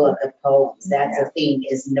this book of poems. That's a theme,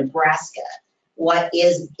 is Nebraska. What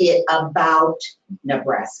is it about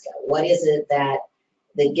Nebraska? What is it that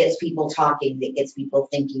gets people talking, that gets people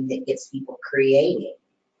thinking, that gets people creating?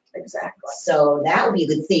 Exactly. So that would be a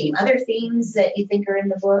good theme. Other themes that you think are in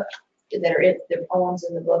the book, that are in the poems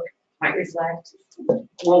in the book, might reflect?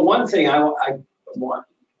 Well, one thing I want,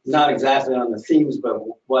 not exactly on the themes, but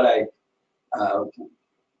what I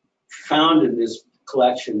found in this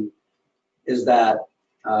collection is that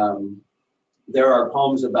there are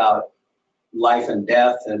poems about life and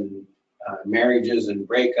death and marriages and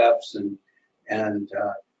breakups and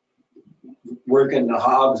working the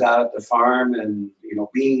hogs out at the farm and, you know,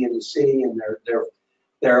 being in the city. And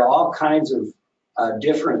there are all kinds of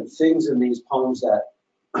different things in these poems that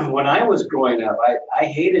when I was growing up, I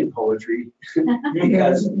hated poetry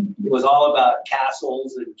because it was all about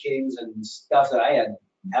castles and kings and stuff that I had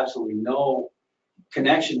absolutely no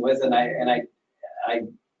connection with, and I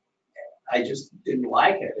just didn't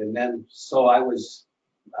like it. And then so I was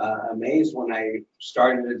amazed when I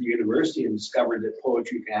started at the university and discovered that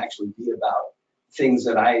poetry can actually be about things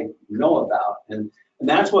that I know about, and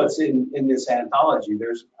that's what's in this anthology.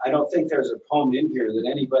 I don't think there's a poem in here that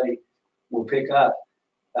anybody will pick up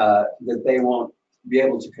that they won't be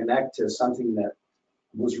able to connect to something that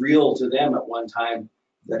was real to them at one time,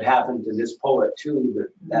 that happened to this poet too,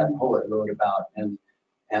 that poet wrote about. And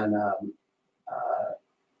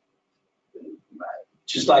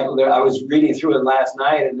just like I was reading through it last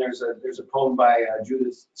night, and there's a poem by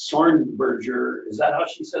Judith Sornberger, is that how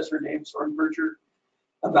she says her name, Sornberger,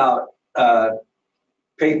 about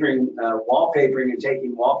wallpapering and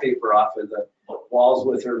taking wallpaper off of the walls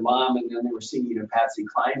with her mom, and then they were singing a Patsy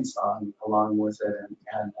Cline song along with it,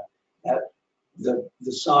 and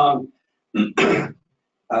the song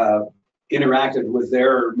interacted with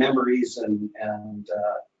their memories, and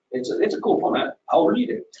it's a cool poem. I'll read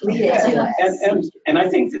it. And I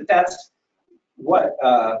think that's what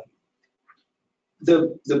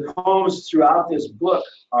the poems throughout this book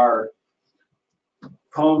are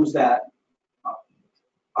poems that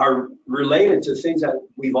are related to things that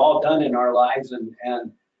we've all done in our lives,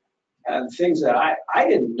 and things that I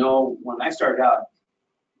didn't know when I started out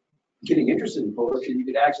getting interested in poetry. You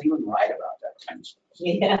could actually even write about that kind of stuff.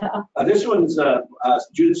 Yeah. This one's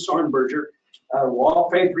Judith Sornberger,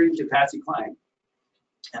 Wallpapering to Patsy Cline,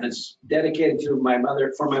 and it's dedicated to my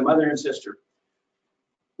mother, for my mother and sister.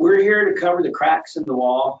 We're here to cover the cracks in the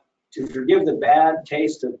wall, to forgive the bad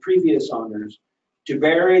taste of previous owners, to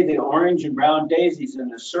bury the orange and brown daisies in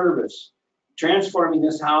the service, transforming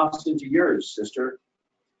this house into yours, sister.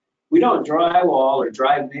 We don't drywall or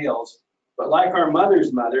drive nails, but like our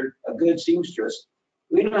mother's mother, a good seamstress,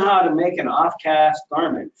 we know how to make an off-cast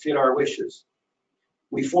garment fit our wishes.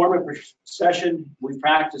 We form a procession we've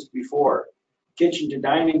practiced before, kitchen to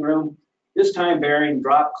dining room, this time bearing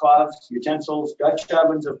drop cloths, utensils, Dutch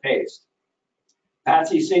ovens of paste.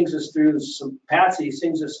 Patsy sings us through some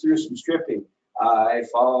stripping. I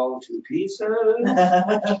fall to pieces,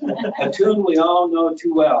 a tune we all know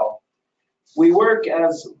too well. We work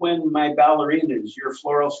as when my ballerinas, your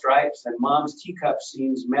floral stripes, and mom's teacup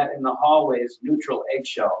scenes met in the hallway's neutral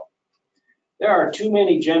eggshell. There are too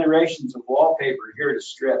many generations of wallpaper here to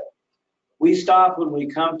strip. We stop when we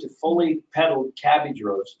come to fully petaled cabbage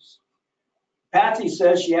roses. Patsy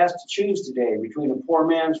says she has to choose today between a poor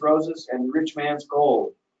man's roses and a rich man's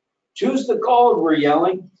gold. Choose the gold, we're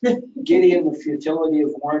yelling, giddy in the futility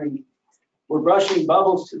of warning. We're brushing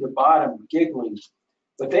bubbles to the bottom, giggling,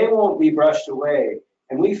 but they won't be brushed away,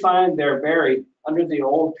 and we find they're buried under the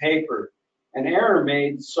old paper, an error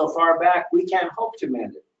made so far back we can't hope to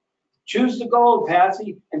mend it. Choose the gold,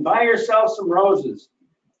 Patsy, and buy yourself some roses.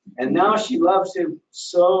 And now she loves him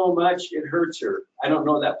so much it hurts her. I don't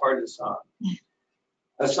know that part of the song.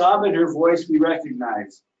 A sob in her voice we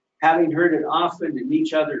recognize, having heard it often in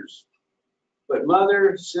each other's. But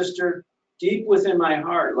mother, sister, deep within my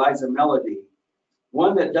heart lies a melody,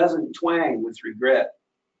 one that doesn't twang with regret.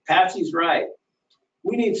 Patsy's right.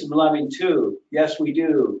 We need some loving too. Yes, we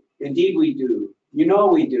do. Indeed we do. You know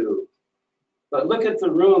we do. But look at the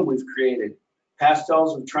room we've created.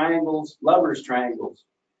 Pastels of triangles, lovers' triangles.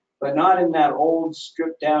 but not in that old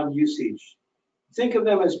stripped down usage. Think of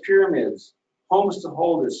them as pyramids, homes to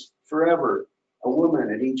hold us forever, a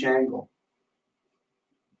woman at each angle.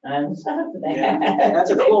 Yeah, that's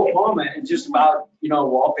a cool poem, and just about,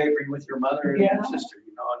 wallpapering with your mother and your sister,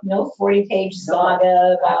 No 40-page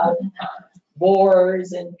saga about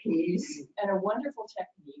wars and peace. And a wonderful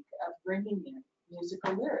technique of bringing in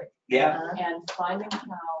musical lyrics. Yeah. And finding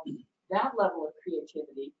how that level of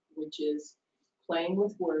creativity, which is playing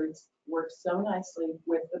with words, works so nicely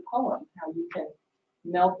with the poem, how you can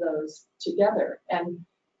meld those together. And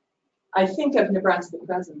I think of Nebraska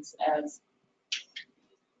Presence as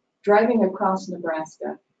driving across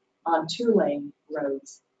Nebraska on 2-lane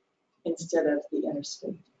roads instead of the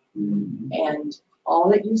interstate. And all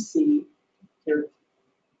that you see,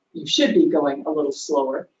 you should be going a little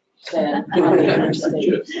slower than on the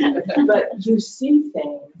interstate, but you see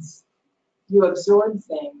things, you absorb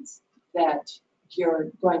things that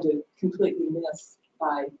you're going to completely miss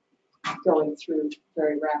by going through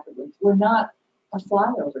very rapidly. We're not a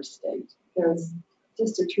flyover state. There's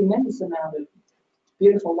just a tremendous amount of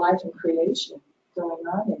beautiful life and creation going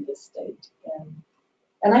on in this state.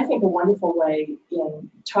 And I think a wonderful way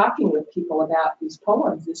in talking with people about these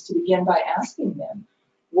poems is to begin by asking them,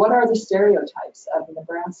 what are the stereotypes of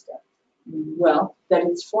Nebraska? Well, that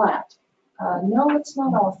it's flat. No, it's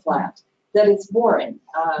not all flat. That it's boring.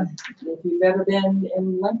 If you've ever been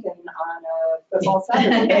in Lincoln on a football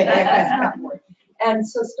Saturday, that's not boring. And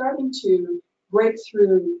so starting to break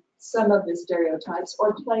through some of the stereotypes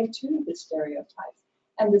or play to the stereotypes.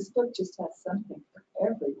 And this book just has something for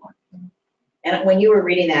everyone. And when you were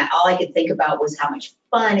reading that, all I could think about was how much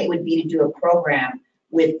fun it would be to do a program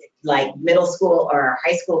with like middle school or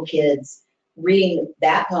high school kids reading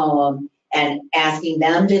that poem and asking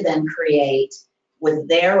them to then create with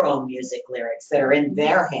their own music lyrics that are in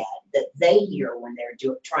their head that they hear when they're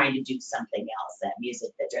trying to do something else, that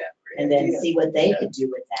music that and then see what they could do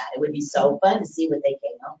with that. It would be so fun to see what they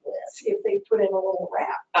came up with. See if they put in a little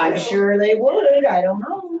rap. I'm sure they would. I don't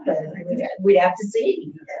know, but we'd have to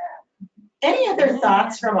see. Any other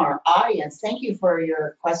thoughts from our audience? Thank you for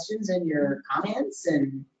your questions and your comments.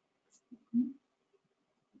 And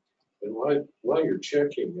while you're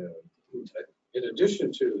checking, in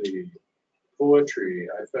addition to the poetry,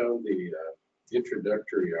 I found the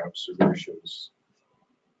introductory observations,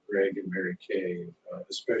 Greg and Mary Kay,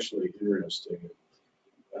 especially interesting.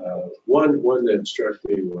 One that struck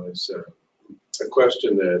me was a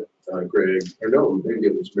question that Greg, or no, maybe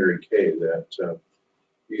it was Mary Kay, that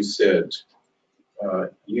you said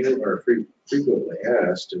you are frequently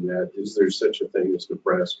asked, and that is there such a thing as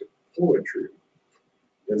Nebraska poetry?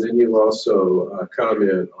 And then you also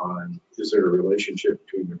comment on, is there a relationship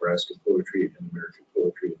between Nebraska poetry and American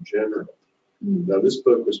poetry in general? Now, this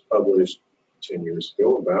book was published 10 years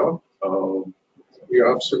ago. About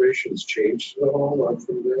your observations changed at all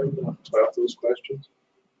from then about those questions?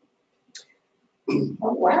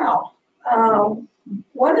 Oh, wow.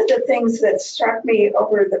 One of the things that struck me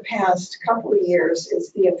over the past couple of years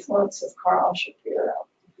is the influence of Carl Shapiro,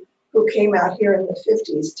 who came out here in the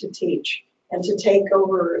 50s to teach and to take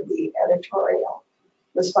over the editorial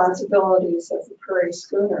responsibilities of the Prairie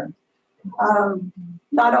Schooner.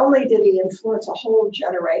 Not only did he influence a whole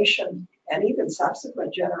generation and even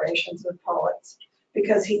subsequent generations of poets,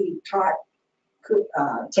 because he taught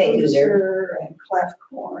Kooser and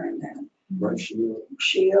Clefcorn and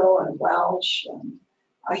Shiel and Welsh, and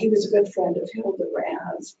he was a good friend of Hilda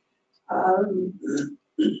Raz.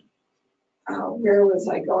 Where was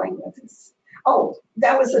I going with this? Oh,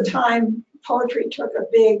 that was a time poetry took a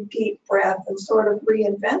big, deep breath and sort of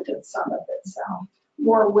reinvented some of itself.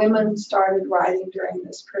 More women started writing during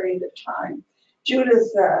this period of time.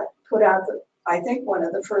 Judith put out, I think, one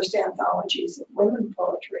of the first anthologies of women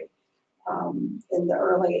poetry in the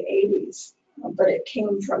early 80s, but it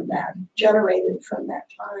came from that, generated from that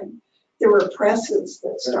time. There were presses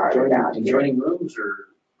that started out here. Adjoining rooms, or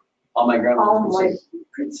All My Grandma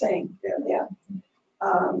Could Sing, yeah.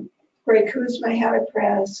 Ray Kuzma had a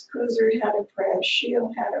press, Kooser had a press,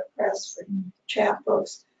 Shiel had a press for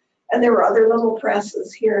chapbooks, and there were other little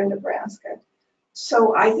presses here in Nebraska.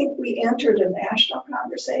 So I think we entered a national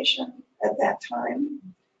conversation at that time.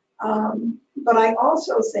 But I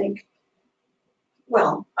also think,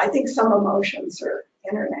 well, I think some emotions are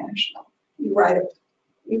international. You read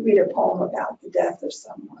a poem about the death of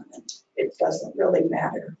someone, and it doesn't really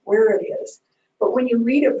matter where it is. But when you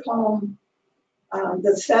read a poem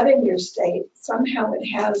that's set in your state, somehow it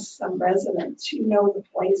has some resonance. You know the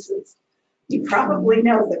places. You probably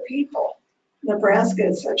know the people. Nebraska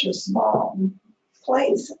is such a small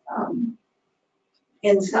place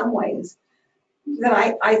in some ways. then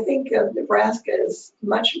I think of Nebraska as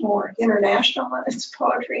much more international in its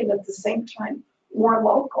poetry and at the same time more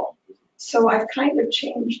local. So I've kind of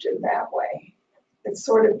changed it that way. It's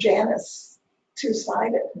sort of Janice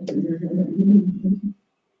two-sided.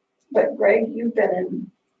 But Greg, you've been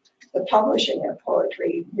in the publishing of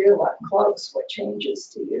poetry real up close. What changes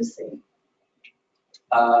do you see?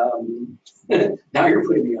 Now you're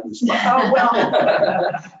putting me on the spot. Oh,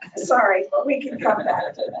 well, sorry, but we can come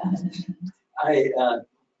back to that.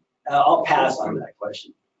 I'll pass on that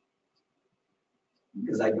question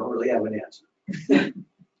because I don't really have an answer.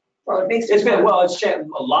 Well, it makes It's been, well, it's changed,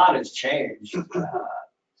 a lot has changed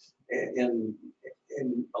in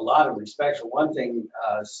a lot of respects. For one thing,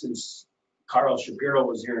 since Carl Shapiro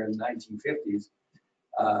was here in the 1950s,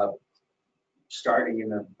 starting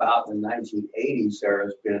in about the 1980s, there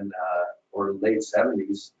has been, or late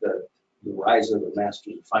 70s, the rise of the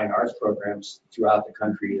Masters of Fine Arts programs throughout the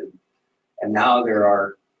country. And now there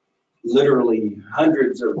are literally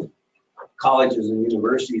hundreds of colleges and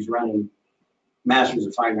universities running Masters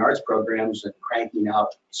of Fine Arts programs and cranking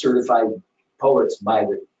out certified poets by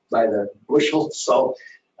the bushel. So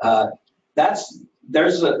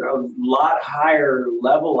there's a lot higher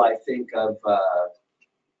level, I think, of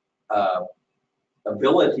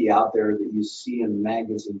ability out there that you see in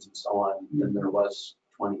magazines and so on than there was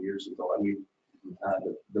 20 years ago. I mean,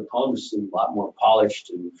 the poems seem a lot more polished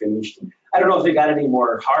and finished. I don't know if they got any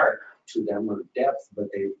more heart to them or depth, but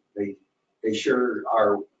they sure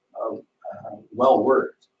are well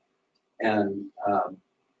worked. And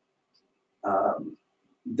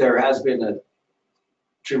there has been a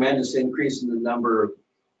tremendous increase in the number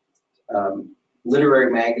of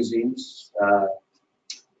literary magazines.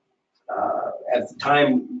 At the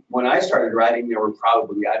time when I started writing, there were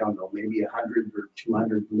probably, I don't know, maybe 100 or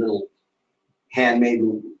 200 little handmade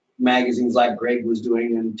magazines like Greg was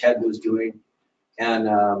doing and Ted was doing. And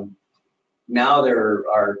now there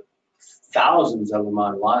are thousands of them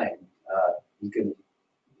online. You can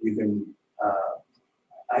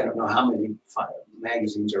I don't know how many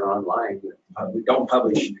magazines are online. We don't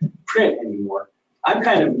publish print anymore. I'm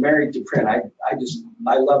kind of married to print. I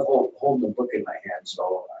love holding the book in my hand.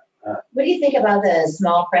 So. What do you think about the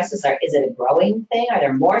small presses? Is it a growing thing? Are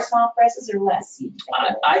there more small presses or less?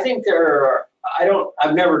 I think there are. I don't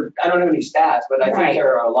have any stats, but I think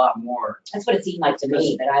there are a lot more. That's what it seemed like to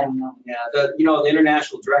me, but I don't know. Yeah, the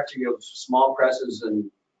International Directory of Small Presses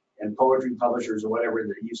and Poetry Publishers or whatever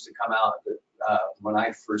that used to come out when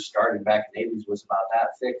I first started back in the 80s was about that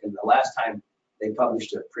thick, and the last time they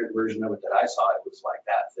published a print version of it that I saw, it was like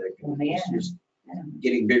that thick. And it's just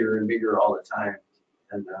getting bigger and bigger all the time.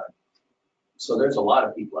 And so there's a lot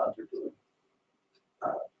of people out there doing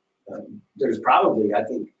it. There's probably, I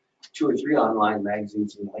think, 2 or 3 online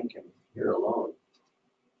magazines in Lincoln here alone.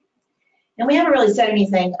 And we haven't really said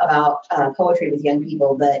anything about poetry with young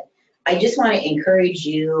people, but I just want to encourage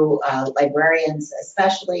you, librarians,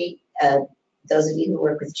 especially those of you who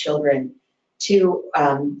work with children, to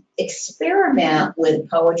experiment with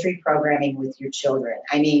poetry programming with your children.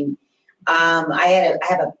 I mean, I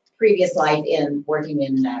have a previous life in working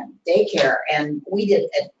in daycare, and we did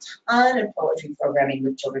a ton of poetry programming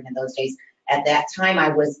with children in those days. At that time, I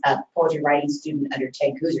was a poetry writing student under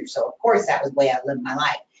Ted Kuzer, so of course that was the way I lived my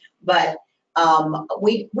life. But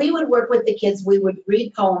we would work with the kids. We would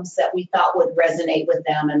read poems that we thought would resonate with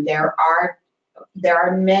them, and there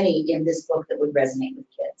are many in this book that would resonate with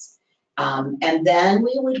kids. And then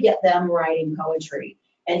we would get them writing poetry,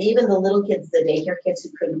 and even the little kids, the daycare kids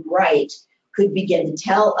who couldn't write, could begin to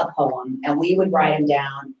tell a poem, and we would write them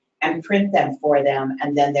down and print them for them,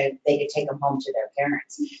 and then they could take them home to their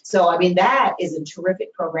parents. So, I mean, that is a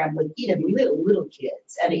terrific program with even little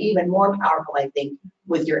kids, and even more powerful, I think,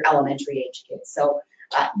 with your elementary age kids. So,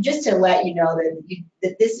 just to let you know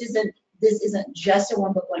that this isn't just a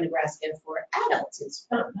One Book One Nebraska for adults; it's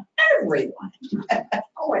for everyone.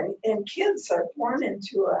 Oh, and kids are born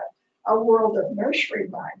into a world of nursery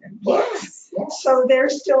rhyme and books. Yes. So they're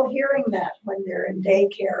still hearing that when they're in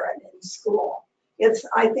daycare and in school.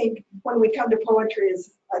 I think when we come to poetry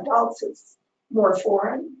as adults, it's more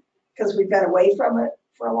foreign because we've been away from it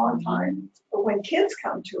for a long time. But when kids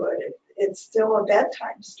come to it, it's still a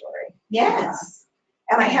bedtime story. Yes.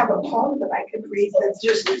 And I have a poem that I could read that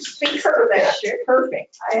just speaks to that.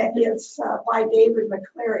 Perfect. It's by David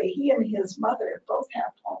McCleary. He and his mother both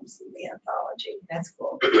have poems in the anthology. That's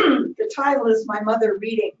cool. The title is My Mother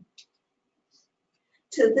Reading.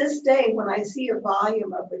 To this day, when I see a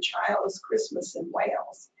volume of A Child's Christmas in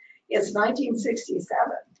Wales, it's 1967,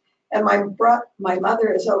 and my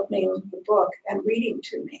mother is opening the book and reading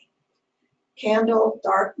to me. Candle,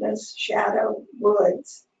 darkness, shadow,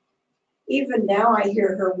 woods. Even now I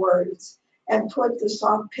hear her words and put the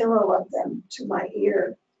soft pillow of them to my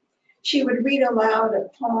ear. She would read aloud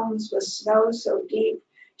of poems with snow so deep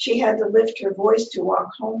she had to lift her voice to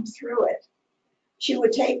walk home through it. She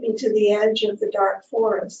would take me to the edge of the dark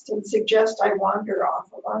forest and suggest I wander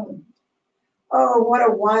off alone. Oh, what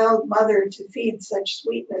a wild mother to feed such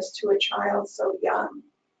sweetness to a child so young.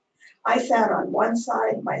 I sat on one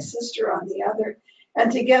side, my sister on the other,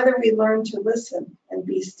 and together we learned to listen and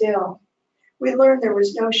be still. We learned there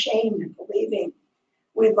was no shame in believing.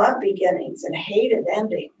 We loved beginnings and hated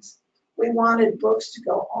endings. We wanted books to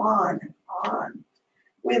go on and on.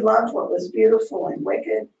 We loved what was beautiful and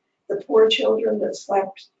wicked, the poor children that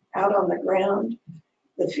slept out on the ground,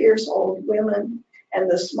 the fierce old women, and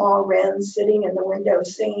the small wrens sitting in the window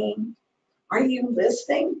singing. Are you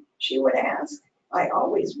listening? She would ask. I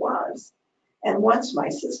always was. And once my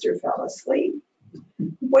sister fell asleep.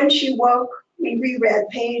 When she woke, we reread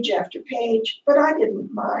page after page, but I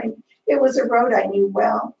didn't mind. It was a road I knew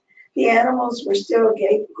well. The animals were still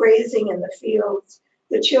grazing in the fields.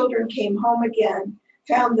 The children came home again,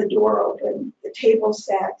 found the door open, the table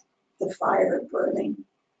set, the fire burning.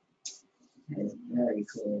 That is very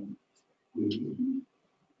cool.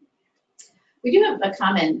 We do have a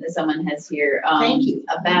comment that someone has here. Thank you.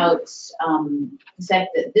 About the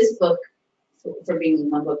fact that this book, for being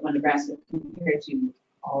one book, one Nebraska, compared to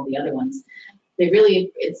all the other ones, they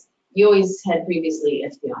really, you always had previously,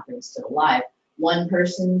 if the author is still alive, one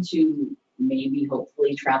person to maybe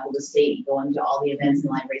hopefully travel the state and go into all the events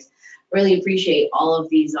and libraries. Really appreciate all of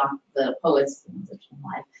these, the poets, the ones that are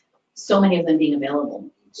alive, so many of them being available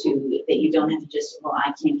to, that you don't have to just, well,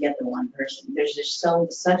 I can't get the one person. There's just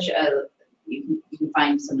such a, you can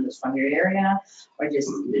find some of this from your area, or it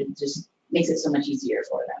just makes it so much easier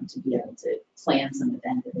for them to be able to plan some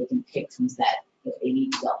event that they can pick from that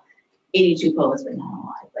 82 poets, but not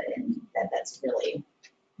alive, but that's really,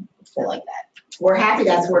 I like that. We're happy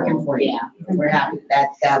that's working for you. Yeah. We're happy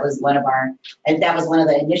that was one of our, and that was one of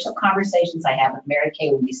the initial conversations I had with Mary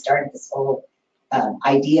Kay when we started this whole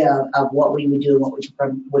idea of what we would do and what we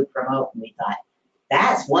would promote. And we thought,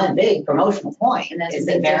 that's one big promotional point. And that's is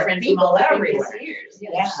been that there are different from people all the everywhere. previous years.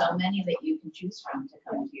 Yeah, Yeah. There's so many that you can choose from to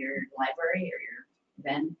come to your library or your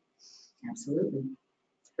event. Absolutely.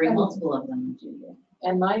 Bring multiple of them to you.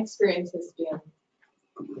 And my experience has been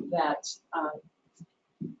that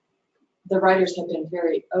the writers have been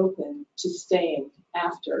very open to staying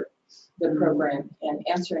after the program and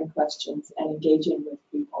answering questions and engaging with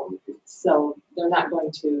people. So they're not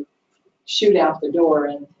going to shoot out the door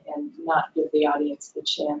and not give the audience the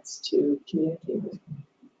chance to communicate with them.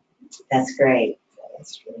 That's great.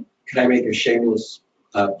 That's true. Could I make a shameless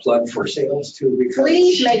plug for sales too? Because,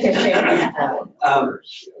 Please make a shameless plug.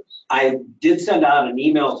 I did send out an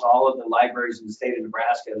email to all of the libraries in the state of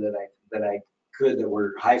Nebraska that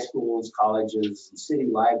were high schools, colleges, and city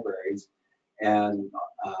libraries, and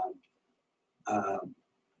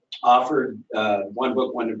offered one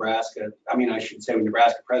book, one Nebraska. I mean, I should say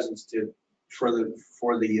Nebraska Presence for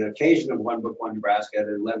the occasion of one book, one Nebraska at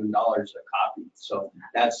 $11 a copy. So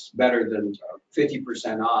that's better than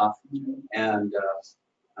 50% off. And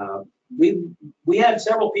we had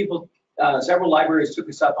several people, several libraries took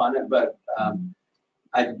us up on it, but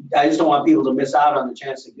I just don't want people to miss out on the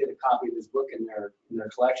chance to get a copy of this book in their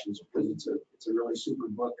collections, because it's a really super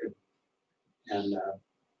book, and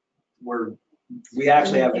we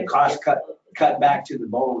actually have the cost cut back to the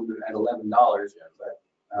bone at $11, but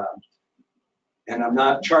and I'm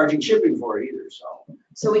not charging shipping for it either.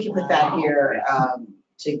 So we can put that here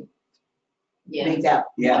to make that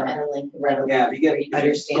readily. Yeah, if you get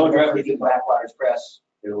understandable go directly for to people. Blackwaters Press,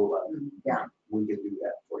 it'll Yeah. we can do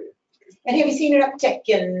that for you. And have you seen an uptick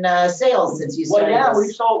in sales since you Well, started? yeah, this?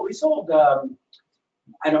 we sold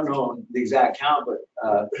I don't know the exact count, but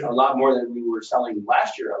a lot more than we were selling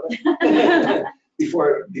last year of it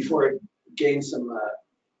before it gained some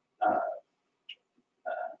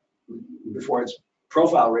before its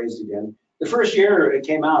profile raised again. The first year it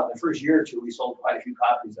came out, the first year or two, we sold quite a few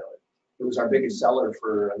copies of it. It was our biggest seller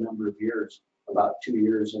for a number of years, about 2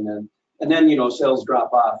 years, and then sales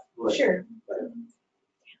drop off. Sure.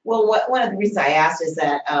 Well, one of the reasons I asked is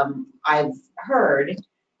that I've heard,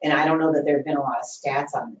 and I don't know that there have been a lot of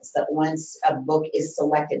stats on this, that once a book is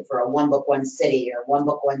selected for a one book, one city, or one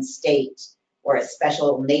book, one state, or a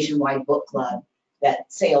special nationwide book club, that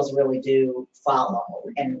sales really do follow.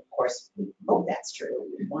 And of course, we hope that's true.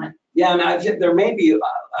 We want. Yeah, and there may be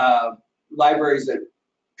libraries that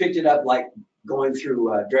picked it up, like going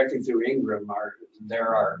through directly through Ingram.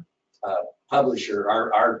 They're our publisher,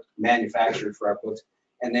 our manufacturer for our books,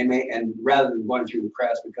 and rather than going through the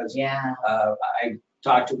press, because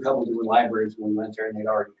talked to a couple of different libraries when we went there, and they'd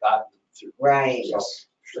already gotten them through. Right. So,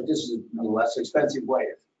 but this is a less expensive way.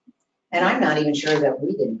 And I'm not even sure that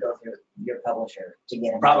we didn't go through your publisher to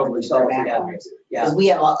get them. Probably so, back yeah. on it. Yeah. Because we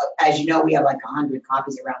have, as you know, we have like 100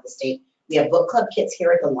 copies around the state. We have book club kits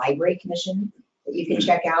here at the Library Commission that you can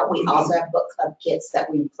check out. We also have book club kits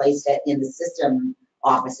that we placed in the system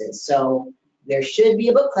offices. So there should be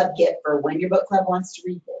a book club kit for when your book club wants to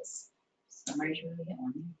read this. Somebody should really get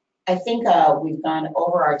one. I think we've gone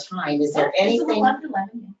over our time. Is there It's anything,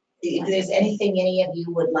 11, if there's anything any of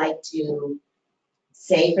you would like to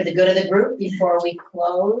say for the good of the group before we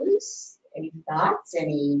close? Any thoughts?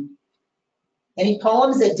 Any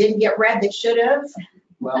poems that didn't get read that should have?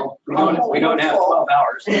 Well, we don't have 12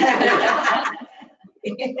 hours.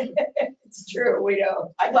 It's true, we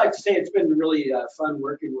don't. I'd like to say it's been really fun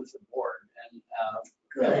working with the board and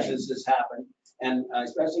ever Good. since this happened. And I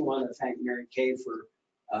especially want to thank Mary Kay for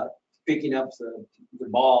picking up the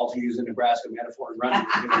ball, to use a Nebraska metaphor, and running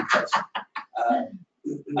it.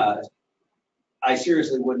 Because I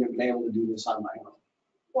seriously wouldn't have been able to do this on my own.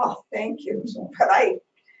 Well, thank you. But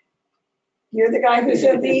you're the guy who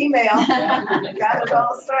sent the email. Got it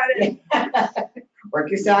all started. Work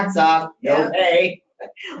your socks off, Yeah. no pay.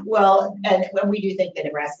 Well, and we do think the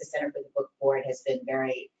Nebraska Center for the Book Board has been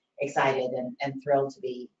very excited and thrilled to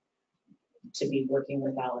be working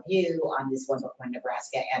with all of you on this One Book One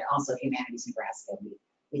Nebraska, and also Humanities Nebraska.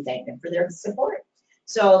 We thank them for their support.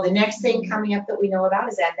 So the next thing coming up that we know about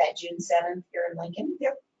is at that June 7th here in Lincoln.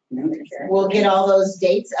 Yep. We'll get all those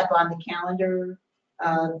dates up on the calendar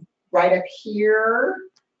right up here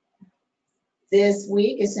this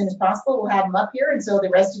week as soon as possible. We'll have them up here, and so the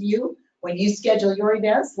rest of you, when you schedule your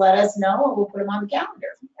events, let us know and we'll put them on the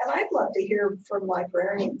calendar. And I'd love to hear from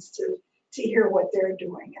librarians to hear what they're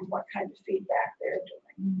doing and what kind of feedback they're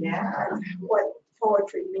doing. Yeah. And what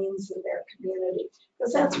poetry means in their community,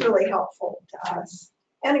 because that's really helpful to us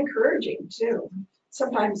and encouraging too.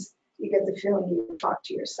 Sometimes you get the feeling you talk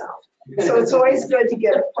to yourself. So it's always good to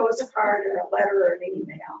get a postcard or a letter or an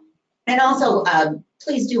email. And also,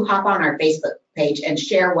 please do hop on our Facebook page and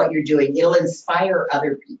share what you're doing. It'll inspire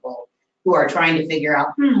other people who are trying to figure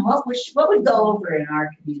out, what would go over in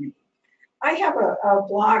our community. I have a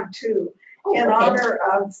blog too, in honor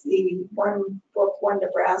of the One Book, One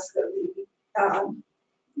Nebraska, the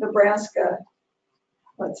Nebraska,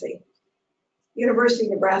 University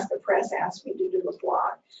of Nebraska Press asked me to do a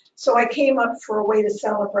blog. So I came up for a way to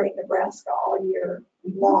celebrate Nebraska all year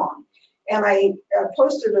long. And I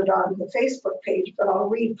posted it on the Facebook page, but I'll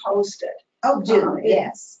repost it. Oh, do,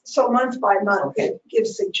 yes. So month by month, it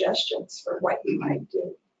gives suggestions for what you might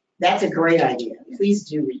do. That's a great idea. Please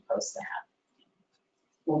do repost that.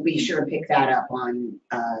 We'll be sure to pick that up on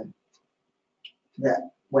the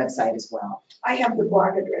website as well. I have the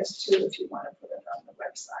blog address too, if you want to put it on the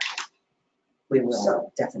website. We will,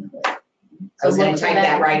 So- definitely. I was going to type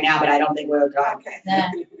that right now, but I don't think we'll talk. Okay.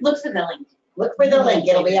 Look for the link. Look for the link,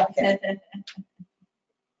 it'll be up there.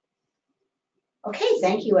 Okay,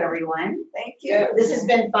 thank you, everyone. Thank you. This has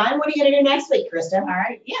been fun. What are you going to do next week, Krista? All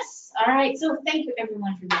right, yes, all right. So thank you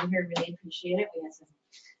everyone for being here. Really appreciate it. We had some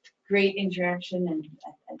great interaction and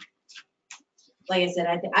like I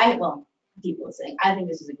said, people are saying, I think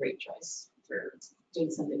this is a great choice for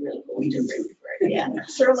doing something really cool. We do. Yeah.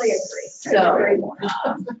 Certainly agree. So, Very much.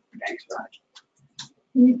 Thanks, Raj.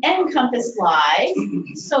 NCompass Live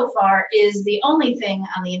so far is the only thing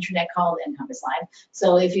on the internet called NCompass Live.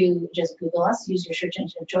 So if you just Google us, use your search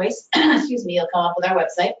engine of choice, excuse me, you'll come up with our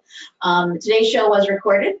website. Today's show was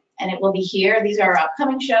recorded and it will be here. These are our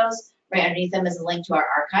upcoming shows. Right underneath them is a link to our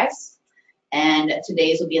archives. And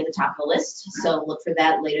today's will be at the top of the list. So look for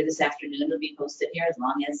that later this afternoon. It'll be posted here as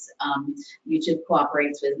long as YouTube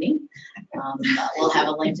cooperates with me. We'll have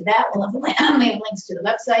a link to that. We'll have links to the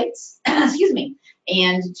websites, excuse me,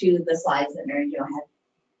 and to the slides that Mary Jo had.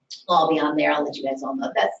 Will all be on there. I'll let you guys all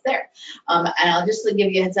know that's there. And I'll just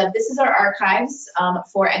give you a heads up. This is our archives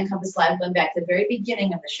for NCompass Live going back to the very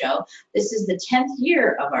beginning of the show. This is the 10th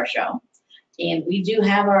year of our show. And we do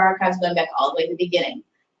have our archives going back all the way to the beginning.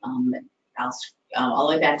 All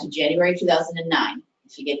the way back to January 2009.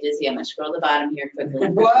 If you get dizzy, I'm going to scroll to the bottom here quickly.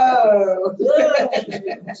 Whoa.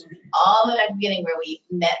 All the way at the beginning where we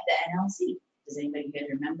met the NLC. Does anybody guys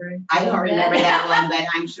remember? I don't remember that one, but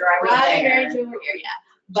I'm sure I was Right, there. Mary Jo were here, yeah.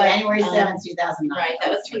 But, January 7th, 2009. right, that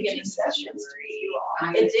was the beginning Sessions.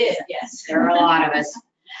 It did, yes. There are a lot of us.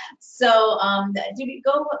 So do we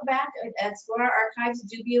go back, explore our archives,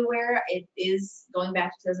 do be aware, it is going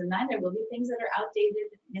back to 2009. There will be things that are outdated,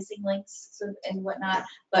 missing links and whatnot,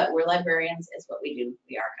 but we're librarians, it's what we do,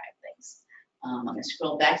 we archive things. I'm gonna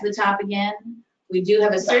scroll back to the top again. We do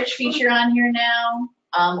have a search feature on here now,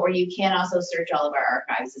 or you can also search all of our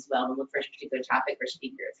archives as well and look for a particular topic or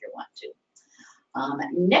speaker if you want to.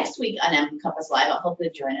 Next week on NCompass Live, I'll hope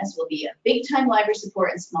you'll join us, will be a big time library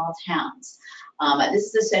support in small towns. This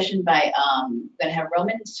is a session by, going to have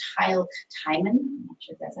Roman Tyman, I'm not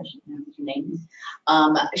sure if that's actually her name.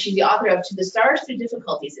 She's the author of To the Stars Through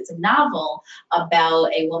Difficulties. It's a novel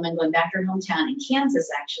about a woman going back to her hometown in Kansas,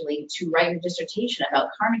 actually, to write her dissertation about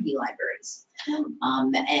Carnegie libraries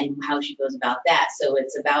and how she goes about that. So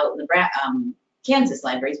it's about Kansas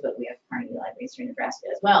libraries, but we have Carnegie libraries here in Nebraska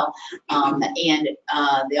as well. And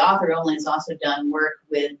the author, Roland, has also done work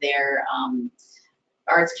with their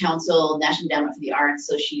Arts Council, National Endowment for the Arts,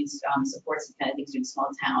 so she supports the kind of things in small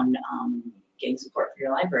town, getting support for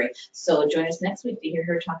your library. So join us next week to hear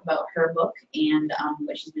her talk about her book and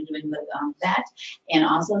what she's been doing with that. And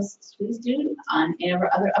also, please do on any of our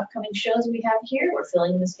other upcoming shows we have here. We're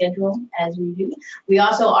filling in the schedule as we do. We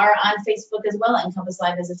also are on Facebook as well. NCompass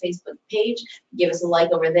Live has a Facebook page. Give us a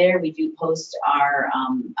like over there. We do post our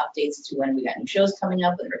updates to when we got new shows coming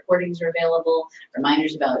up, when recordings are available,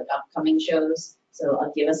 reminders about upcoming shows.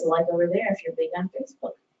 So give us a like over there if you're big on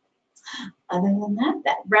Facebook. Other than that,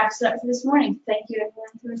 that wraps it up for this morning. Thank you everyone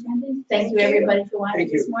for attending. Thank you everybody for watching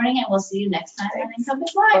this morning, and we'll see you next time on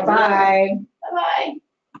NCompass Live. Bye-bye. Bye-bye.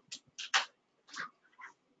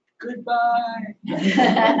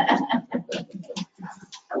 Goodbye.